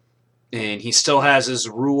 And he still has his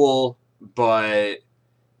rule, but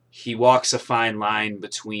he walks a fine line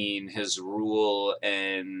between his rule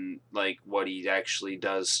and like what he actually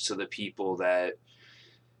does to the people that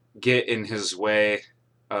get in his way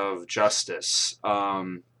of justice.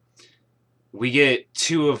 We get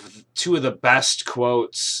two of the best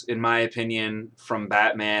quotes, in my opinion, from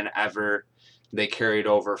Batman ever. They carried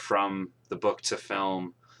over from the book to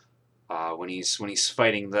film. When he's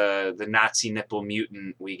fighting the Nazi nipple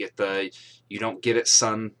mutant, we get the "You don't get it,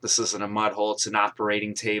 son. This isn't a mud hole. It's an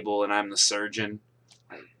operating table, and I'm the surgeon."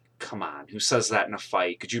 Like, come on, who says that in a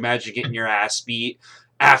fight? Could you imagine getting your ass beat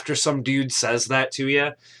after some dude says that to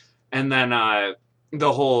you? And then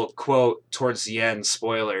the whole quote towards the end,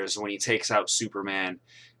 spoilers, when he takes out Superman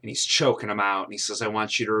and he's choking him out, and he says, "I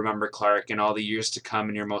want you to remember, Clark, in all the years to come,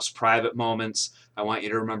 in your most private moments, I want you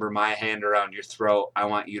to remember my hand around your throat. I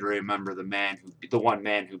want you to remember the one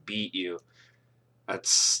man who beat you."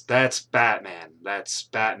 That's Batman. That's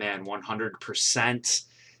Batman 100%.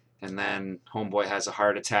 And then Homeboy has a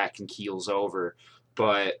heart attack and keels over.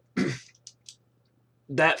 But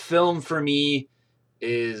that film for me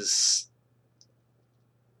is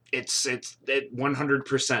it's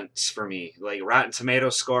 100% for me. Like Rotten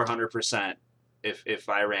Tomatoes score 100% if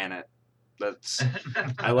I ran it. That's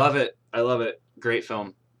I love it. Great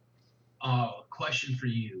film. Question for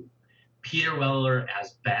you. Peter Weller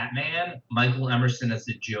as Batman, Michael Emerson as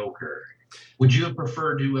the Joker. Would you have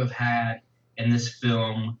preferred to have had in this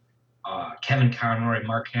film Kevin Conroy,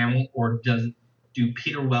 Mark Hamill, or do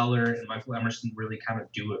Peter Weller and Michael Emerson really kind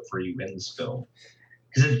of do it for you in this film?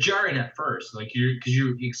 Because it's jarring at first, like you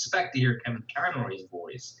expect to hear Kevin Conroy's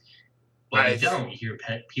voice, but you don't. You hear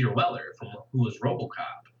Peter Weller who was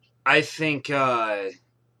RoboCop. I think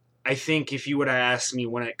if you would have asked me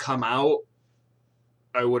when it come out,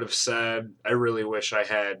 I would have said I really wish I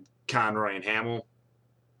had Conroy and Hamill.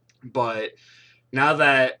 But now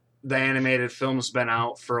that the animated film's been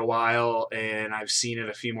out for a while and I've seen it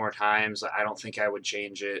a few more times, I don't think I would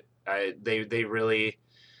change it.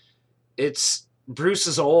 Bruce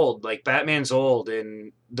is old, like Batman's old,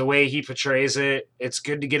 and the way he portrays it, it's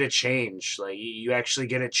good to get a change. Like you actually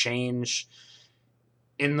get a change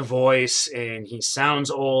in the voice, and he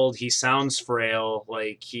sounds old, he sounds frail,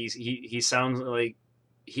 like he sounds like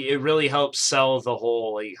it really helps sell the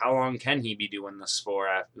whole, like, how long can he be doing this for?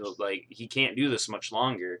 After, like, he can't do this much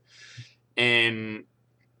longer. And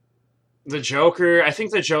the Joker, I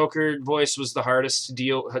think the Joker voice was the hardest to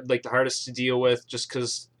deal with, just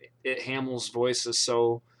because Hamill's voice is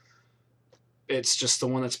so, it's just the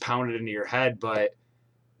one that's pounded into your head. But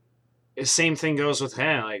the same thing goes with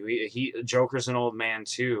him. Like Joker's an old man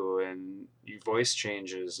too, and your voice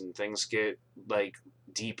changes and things get like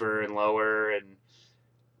deeper and lower. And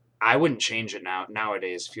I wouldn't change it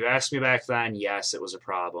nowadays. If you asked me back then, yes, it was a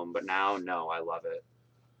problem, but now, no, I love it.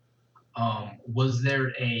 Was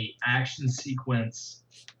there a action sequence?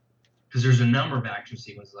 Because there's a number of action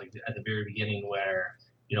sequences, like at the very beginning, where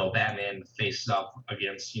Batman faces up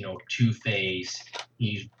against Two-Face.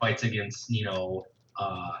 He fights against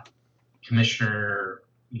Commissioner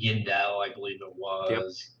Yindel, I believe it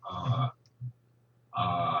was.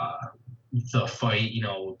 The fight,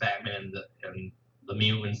 Batman and the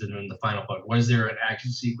mutants, and then the final fight. Was there an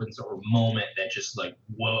action sequence or moment that just like,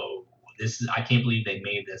 whoa, I can't believe they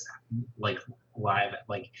made this like live,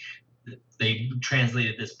 like they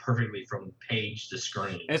translated this perfectly from page to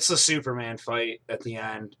screen? It's the Superman fight at the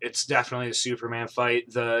end. It's definitely the Superman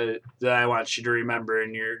fight that I want you to remember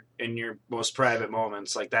in your most private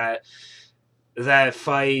moments, like that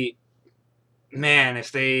fight. Man,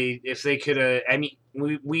 if they could have, I mean,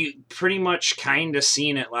 we pretty much kind of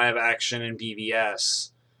seen it live action in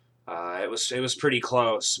BVS. It was pretty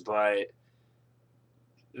close, but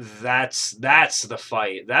that's the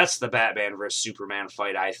fight. That's the Batman versus Superman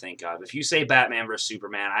fight I think of. If you say Batman versus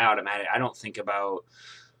Superman, I don't think about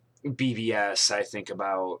BVS. I think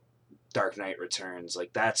about Dark Knight Returns.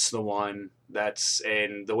 Like that's the one.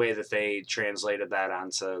 And the way that they translated that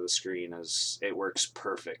onto the screen it works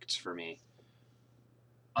perfect for me.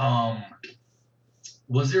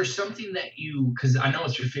 Was there something that because I know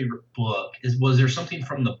it's your favorite book, was there something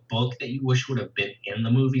from the book that you wish would have been in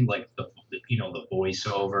the movie, like the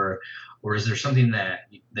voiceover, or is there something that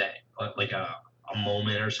like a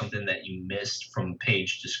moment or something that you missed from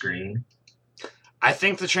page to screen? I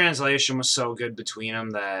think the translation was so good between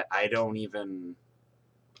them that I don't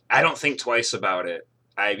think twice about it.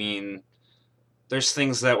 I mean, there's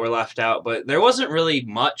things that were left out, but there wasn't really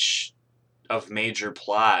much of major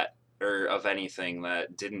plot or of anything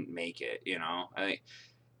that didn't make it,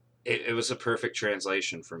 it was a perfect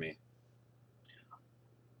translation for me.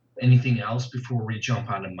 Anything else before we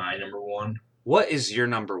jump onto my number one? What is your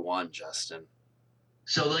number one, Justin?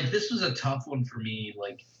 So like this was a tough one for me.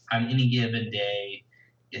 Like on any given day,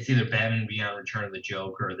 it's either Batman Beyond: Return of the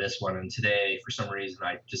Joker or this one. And today, for some reason,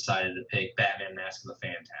 I decided to pick Batman: Mask of the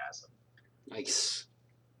Phantasm. Nice.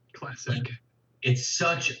 Classic.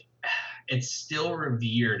 It's still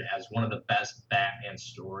revered as one of the best Batman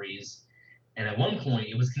stories. And at one point,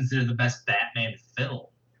 it was considered the best Batman film.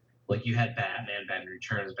 Like, you had Batman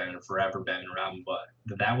Returns, Batman Forever, Batman Robin, but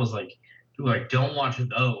that was like, people were like, don't watch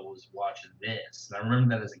those, watch this. And I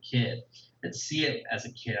remember that as a kid. I didn't see it as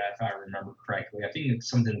a kid, if I remember correctly. I think it's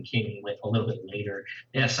something that came a little bit later.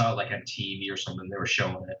 I saw it like on TV or something. They were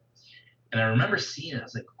showing it. And I remember seeing it. I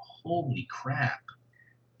was like, holy crap.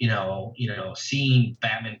 Seeing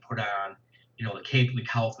Batman put on, the cape of the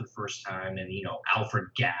cowl for the first time, and Alfred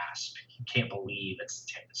gasp. He can't believe it's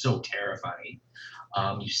so terrifying.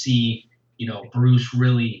 You see, Bruce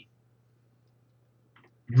really,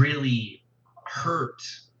 really hurt.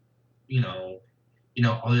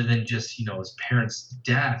 Other than just his parents'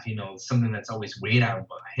 death. Something that's always weighed on him.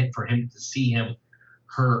 But for him to see him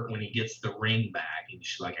hurt when he gets the ring back, and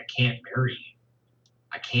she's like, I can't marry you.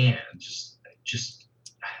 I can't. Just.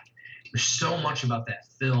 There's so much about that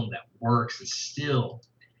film that works and still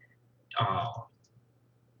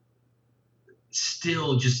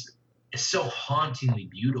just is so hauntingly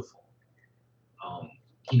beautiful.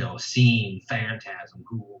 Seeing Phantasm,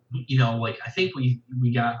 who, I think we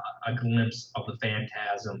got a glimpse of the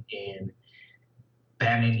Phantasm in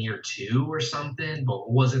Batman Year 2 or something, but it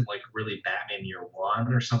wasn't like really Batman Year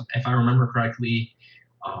 1 or something. If I remember correctly,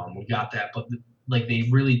 we got that, but like they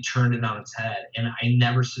really turned it on its head, and I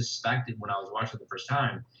never suspected when I was watching it the first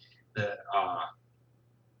time that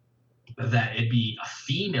it'd be a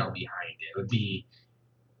female behind it.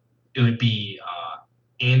 It would be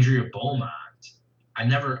Andrea Beaumont. I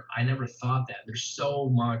never thought that. There's so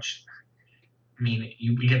much. I mean,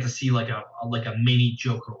 we get to see like a mini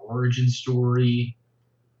Joker origin story.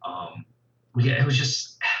 It was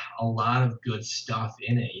just a lot of good stuff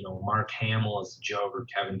in it. Mark Hamill as the Joker,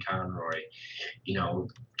 Kevin Conroy,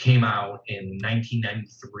 came out in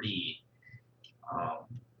 1993.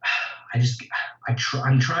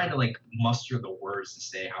 I'm trying to like muster the words to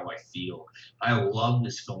say how I feel. I love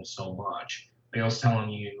this film so much. Like I was telling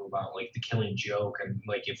you about like The Killing Joke, and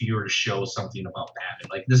like if you were to show something about Batman,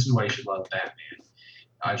 like this is why you should love Batman.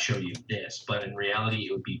 I'd show you this, but in reality,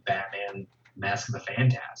 it would be Batman: Mask of the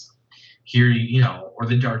Phantasm. Here, you know, or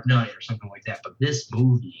The Dark Knight or something like that. But this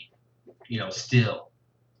movie, you know, still,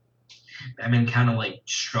 Batman kind of like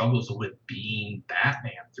struggles with being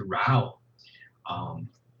Batman throughout.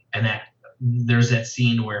 And that there's that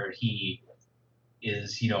scene where he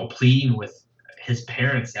is, you know, pleading with his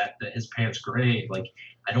parents at his parents' grave, like,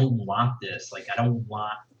 I don't want this. Like, I don't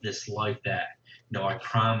want this life that, you know, I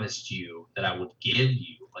promised you that I would give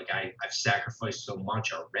you. Like, I've sacrificed so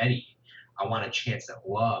much already. I want a chance at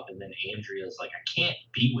love. And then Andrea's like, I can't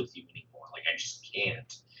be with you anymore. Like, I just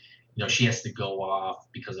can't. You know, she has to go off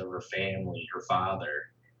because of her family, her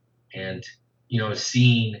father. And, you know,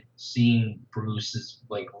 seeing Bruce's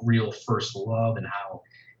like real first love and how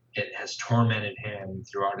it has tormented him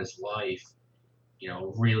throughout his life, you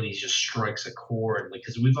know, really just strikes a chord. Like,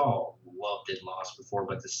 because we've all loved and lost before,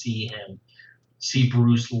 but to see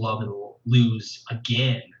Bruce love and lose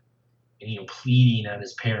again, and, you know, pleading at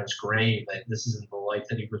his parents' grave that this isn't the life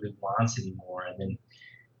that he really wants anymore, and then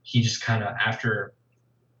he just kind of after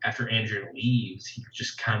Andrea leaves, he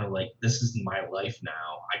just kind of like, this is my life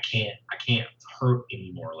now. I can't hurt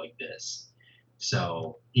anymore like this.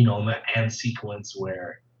 So, you know, in the end sequence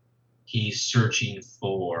where he's searching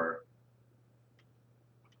for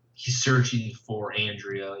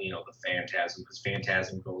Andrea, you know, the Phantasm, because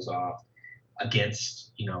Phantasm goes off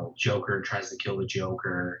against, you know, Joker, tries to kill the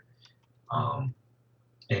Joker.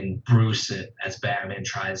 And Bruce, as Batman,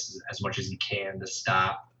 tries as much as he can to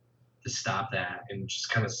stop that, and just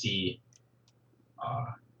kind of see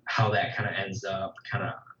how that kind of ends up kind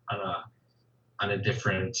of on a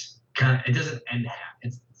different kind of, it doesn't end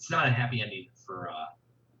it's not a happy ending for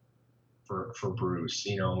Bruce.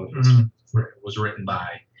 You know, it was written by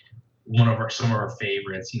some of our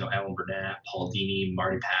favorites, you know, Alan Burnett, Paul Dini,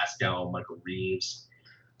 Marty Pascal, Michael Reeves,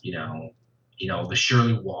 you know, the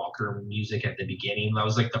Shirley Walker music at the beginning. That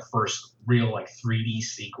was like the first real like 3D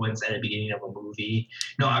sequence at the beginning of a movie.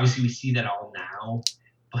 You know, obviously we see that all now,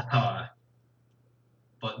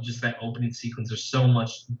 but just that opening sequence, there's so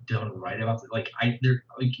much done right about it. Like I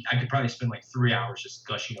could probably spend like 3 hours just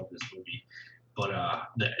gushing over this movie, but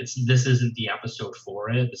this isn't the episode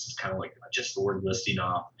for it. This is kind of like just we're listing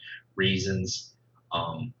off reasons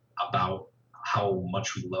about how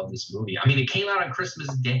much we love this movie. I mean, it came out on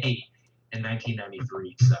Christmas Day in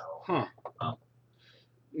 1993, so.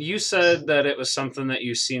 You said that it was something that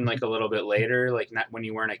you seen like a little bit later, like not when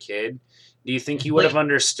you weren't a kid. Do you think you would have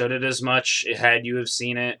understood it as much had you have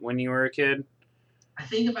seen it when you were a kid? I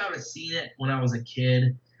think if I would have seen it when I was a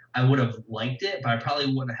kid, I would have liked it, but I probably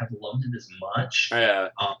wouldn't have loved it as much. Yeah.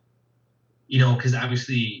 You know, because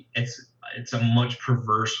obviously it's a much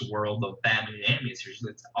perverse world of Batman and animated series.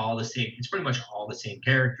 It's all the same. It's pretty much all the same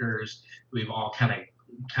characters. We've all kind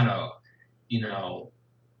of, you know,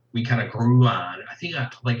 we kind of grew on. I think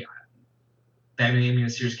like Batman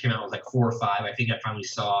animated series came out, I was like 4 or 5. I think I finally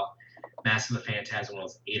saw Mask of the Phantasm when I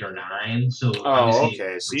was 8 or 9. So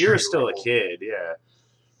okay. So you're still a kid, yeah.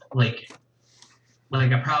 Like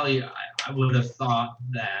I would have thought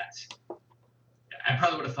that. I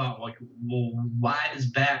probably would have thought, like, well, why does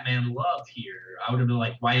Batman love here? I would have been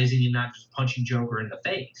like, why isn't he not just punching Joker in the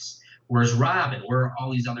face? Where's Robin? Where are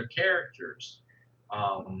all these other characters?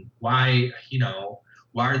 Why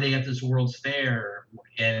are they at this World's Fair?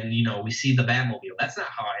 And, you know, we see the Batmobile. That's not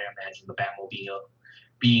how I imagine the Batmobile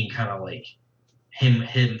being kind of like him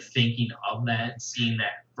thinking of that, seeing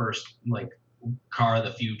that first, like, car of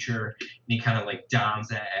the future, and he kind of, like, dons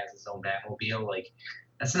that as his own Batmobile. Like,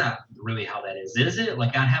 that's not really how that is it?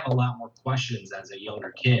 Like, I'd have a lot more questions as a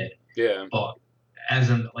younger kid. Yeah. But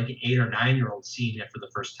as an 8 or 9-year-old seeing it for the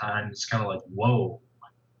first time, it's kind of like, whoa.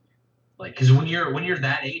 Like, because when you're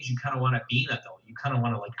that age, you kind of want to be an adult. You kind of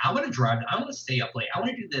want to, like, I want to drive. I want to stay up late. I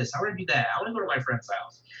want to do this. I want to do that. I want to go to my friend's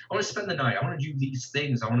house. I want to spend the night. I want to do these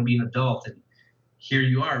things. I want to be an adult. And here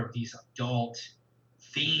you are with these adult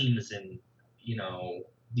themes and, you know,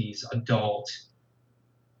 these adult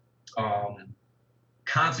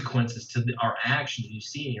consequences to our actions. You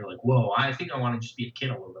see, and you're like, whoa, I think I want to just be a kid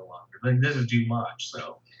a little bit longer. Like, this is too much.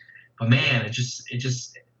 So, but man, it just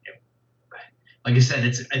like I said,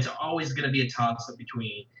 it's always going to be a toss-up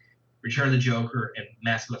between Return of the Joker and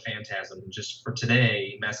Mask of the Phantasm. And just for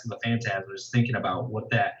today, Mask of the Phantasm, is thinking about what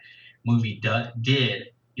that movie did.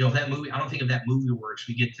 You know, if that movie, I don't think if that movie works,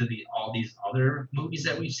 we get to all these other movies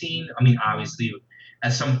that we've seen. I mean, obviously,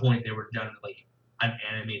 at some point they were done like an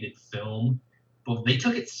animated film, but they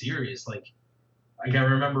took it serious. Like I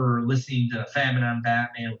remember listening to Fat on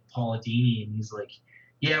Batman with Paul Dini, and he's like,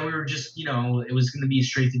 yeah, we were just, you know, it was going to be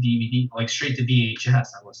straight to DVD, like straight to VHS.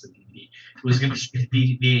 I was the DVD. It was going to be straight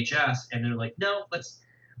to VHS, and they're like, no, let's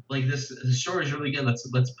like this the story is really good. Let's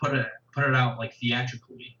put it out like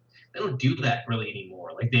theatrically. They don't do that really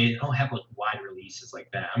anymore. Like they don't have like wide releases like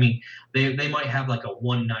that. I mean, they might have like a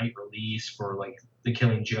one night release for like The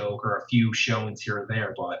Killing Joke or a few showings here or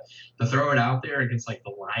there, but to throw it out there against like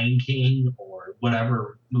The Lion King or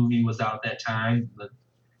whatever movie was out at that time,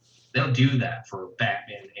 they don't do that for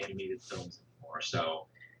Batman animated films anymore. So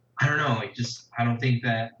I don't know, like just I don't think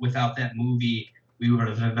that without that movie we would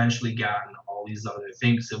have eventually gotten all these other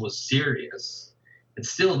things. It was serious. It's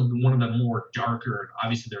still one of the more darker.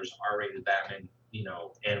 Obviously, there's R-rated Batman,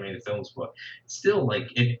 animated films, but still, like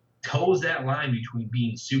it toes that line between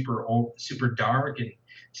being super dark and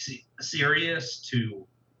serious to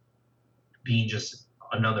being just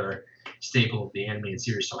another staple of the animated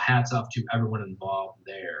series. So hats off to everyone involved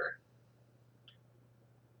there.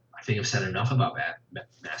 I think I've said enough about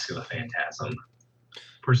Mask of the Phantasm.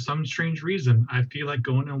 For some strange reason, I feel like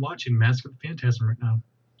going and watching Mask of the Phantasm right now.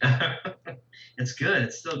 It's good.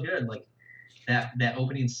 It's still good. Like that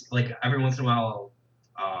opening. Like every once in a while,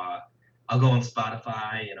 I'll go on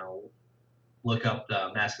Spotify, look up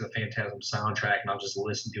the Mask of the Phantasm soundtrack, and I'll just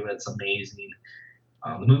listen to it. It's amazing.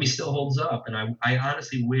 The movie still holds up, and I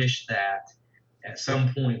honestly wish that at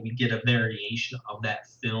some point we get a variation of that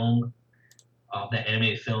film, that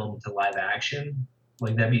animated film to live action.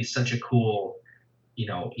 Like that'd be such a cool,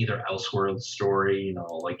 either Elseworld story,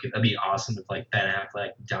 like that'd be awesome if like Ben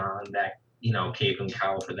Affleck donned that, cape and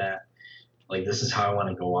cowl for that. Like this is how I want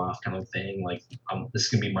to go off kind of thing. Like this is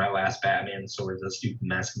gonna be my last Batman, so let's do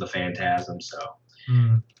Mask of the Phantasm. So,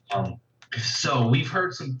 so we've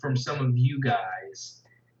heard from some of you guys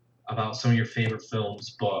about some of your favorite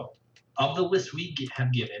films, but of the list we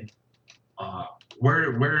have given,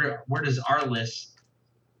 where does our list?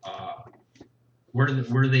 Where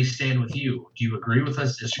do they stand with you? Do you agree with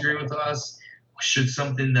us? Disagree with us? Should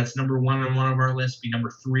something that's number one on one of our lists be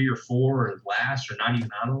number 3 or 4 or last or not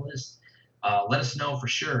even on the list? Let us know for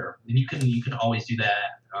sure. And you can always do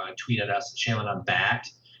that. Tweet at us at Shannon on Bat.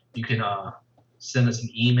 You can send us an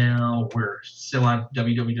email. We're still on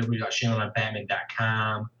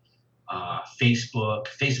www.shannononbatman.com.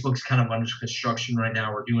 Facebook's kind of under construction right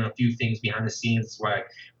now. We're doing a few things behind the scenes. That's why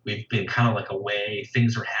we've been kind of like away.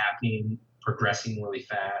 Things are happening, progressing really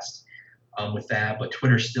fast with that, but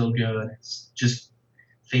Twitter's still good. It's just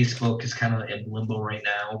Facebook is kind of in limbo right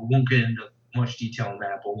now. We won't get into much detail on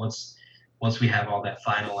that, but once we have all that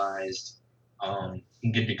finalized and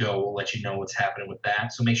good to go, we'll let you know what's happening with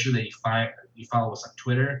that. So make sure that you follow us on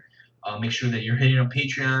Twitter. Make sure that you're hitting up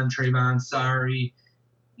Patreon. Trayvon, sorry,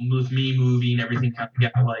 with me moving, everything kind of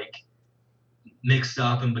got like mixed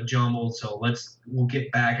up and bejumbled. So we'll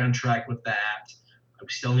get back on track with that. We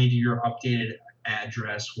still need your updated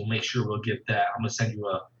address. We'll make sure we'll get that. I'm gonna send you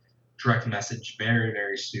a direct message very,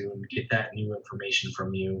 very soon. Get that new information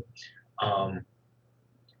from you.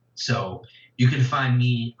 So you can find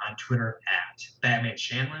me on Twitter at Batman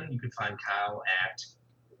Shanlin. You can find Kyle at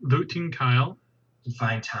Lutin Kyle. You can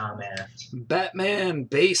find Tom at Batman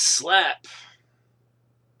Bass Slap.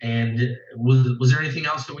 And was there anything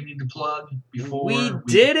else that we need to plug before? We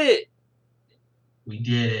did it. We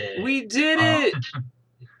did it. We did it.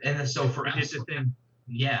 And then so for episode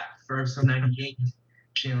 98,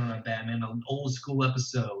 Shannon on Batman, an old school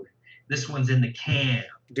episode. This one's in the can.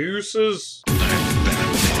 Deuces. I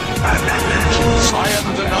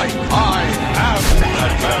am the night. I am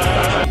Batman.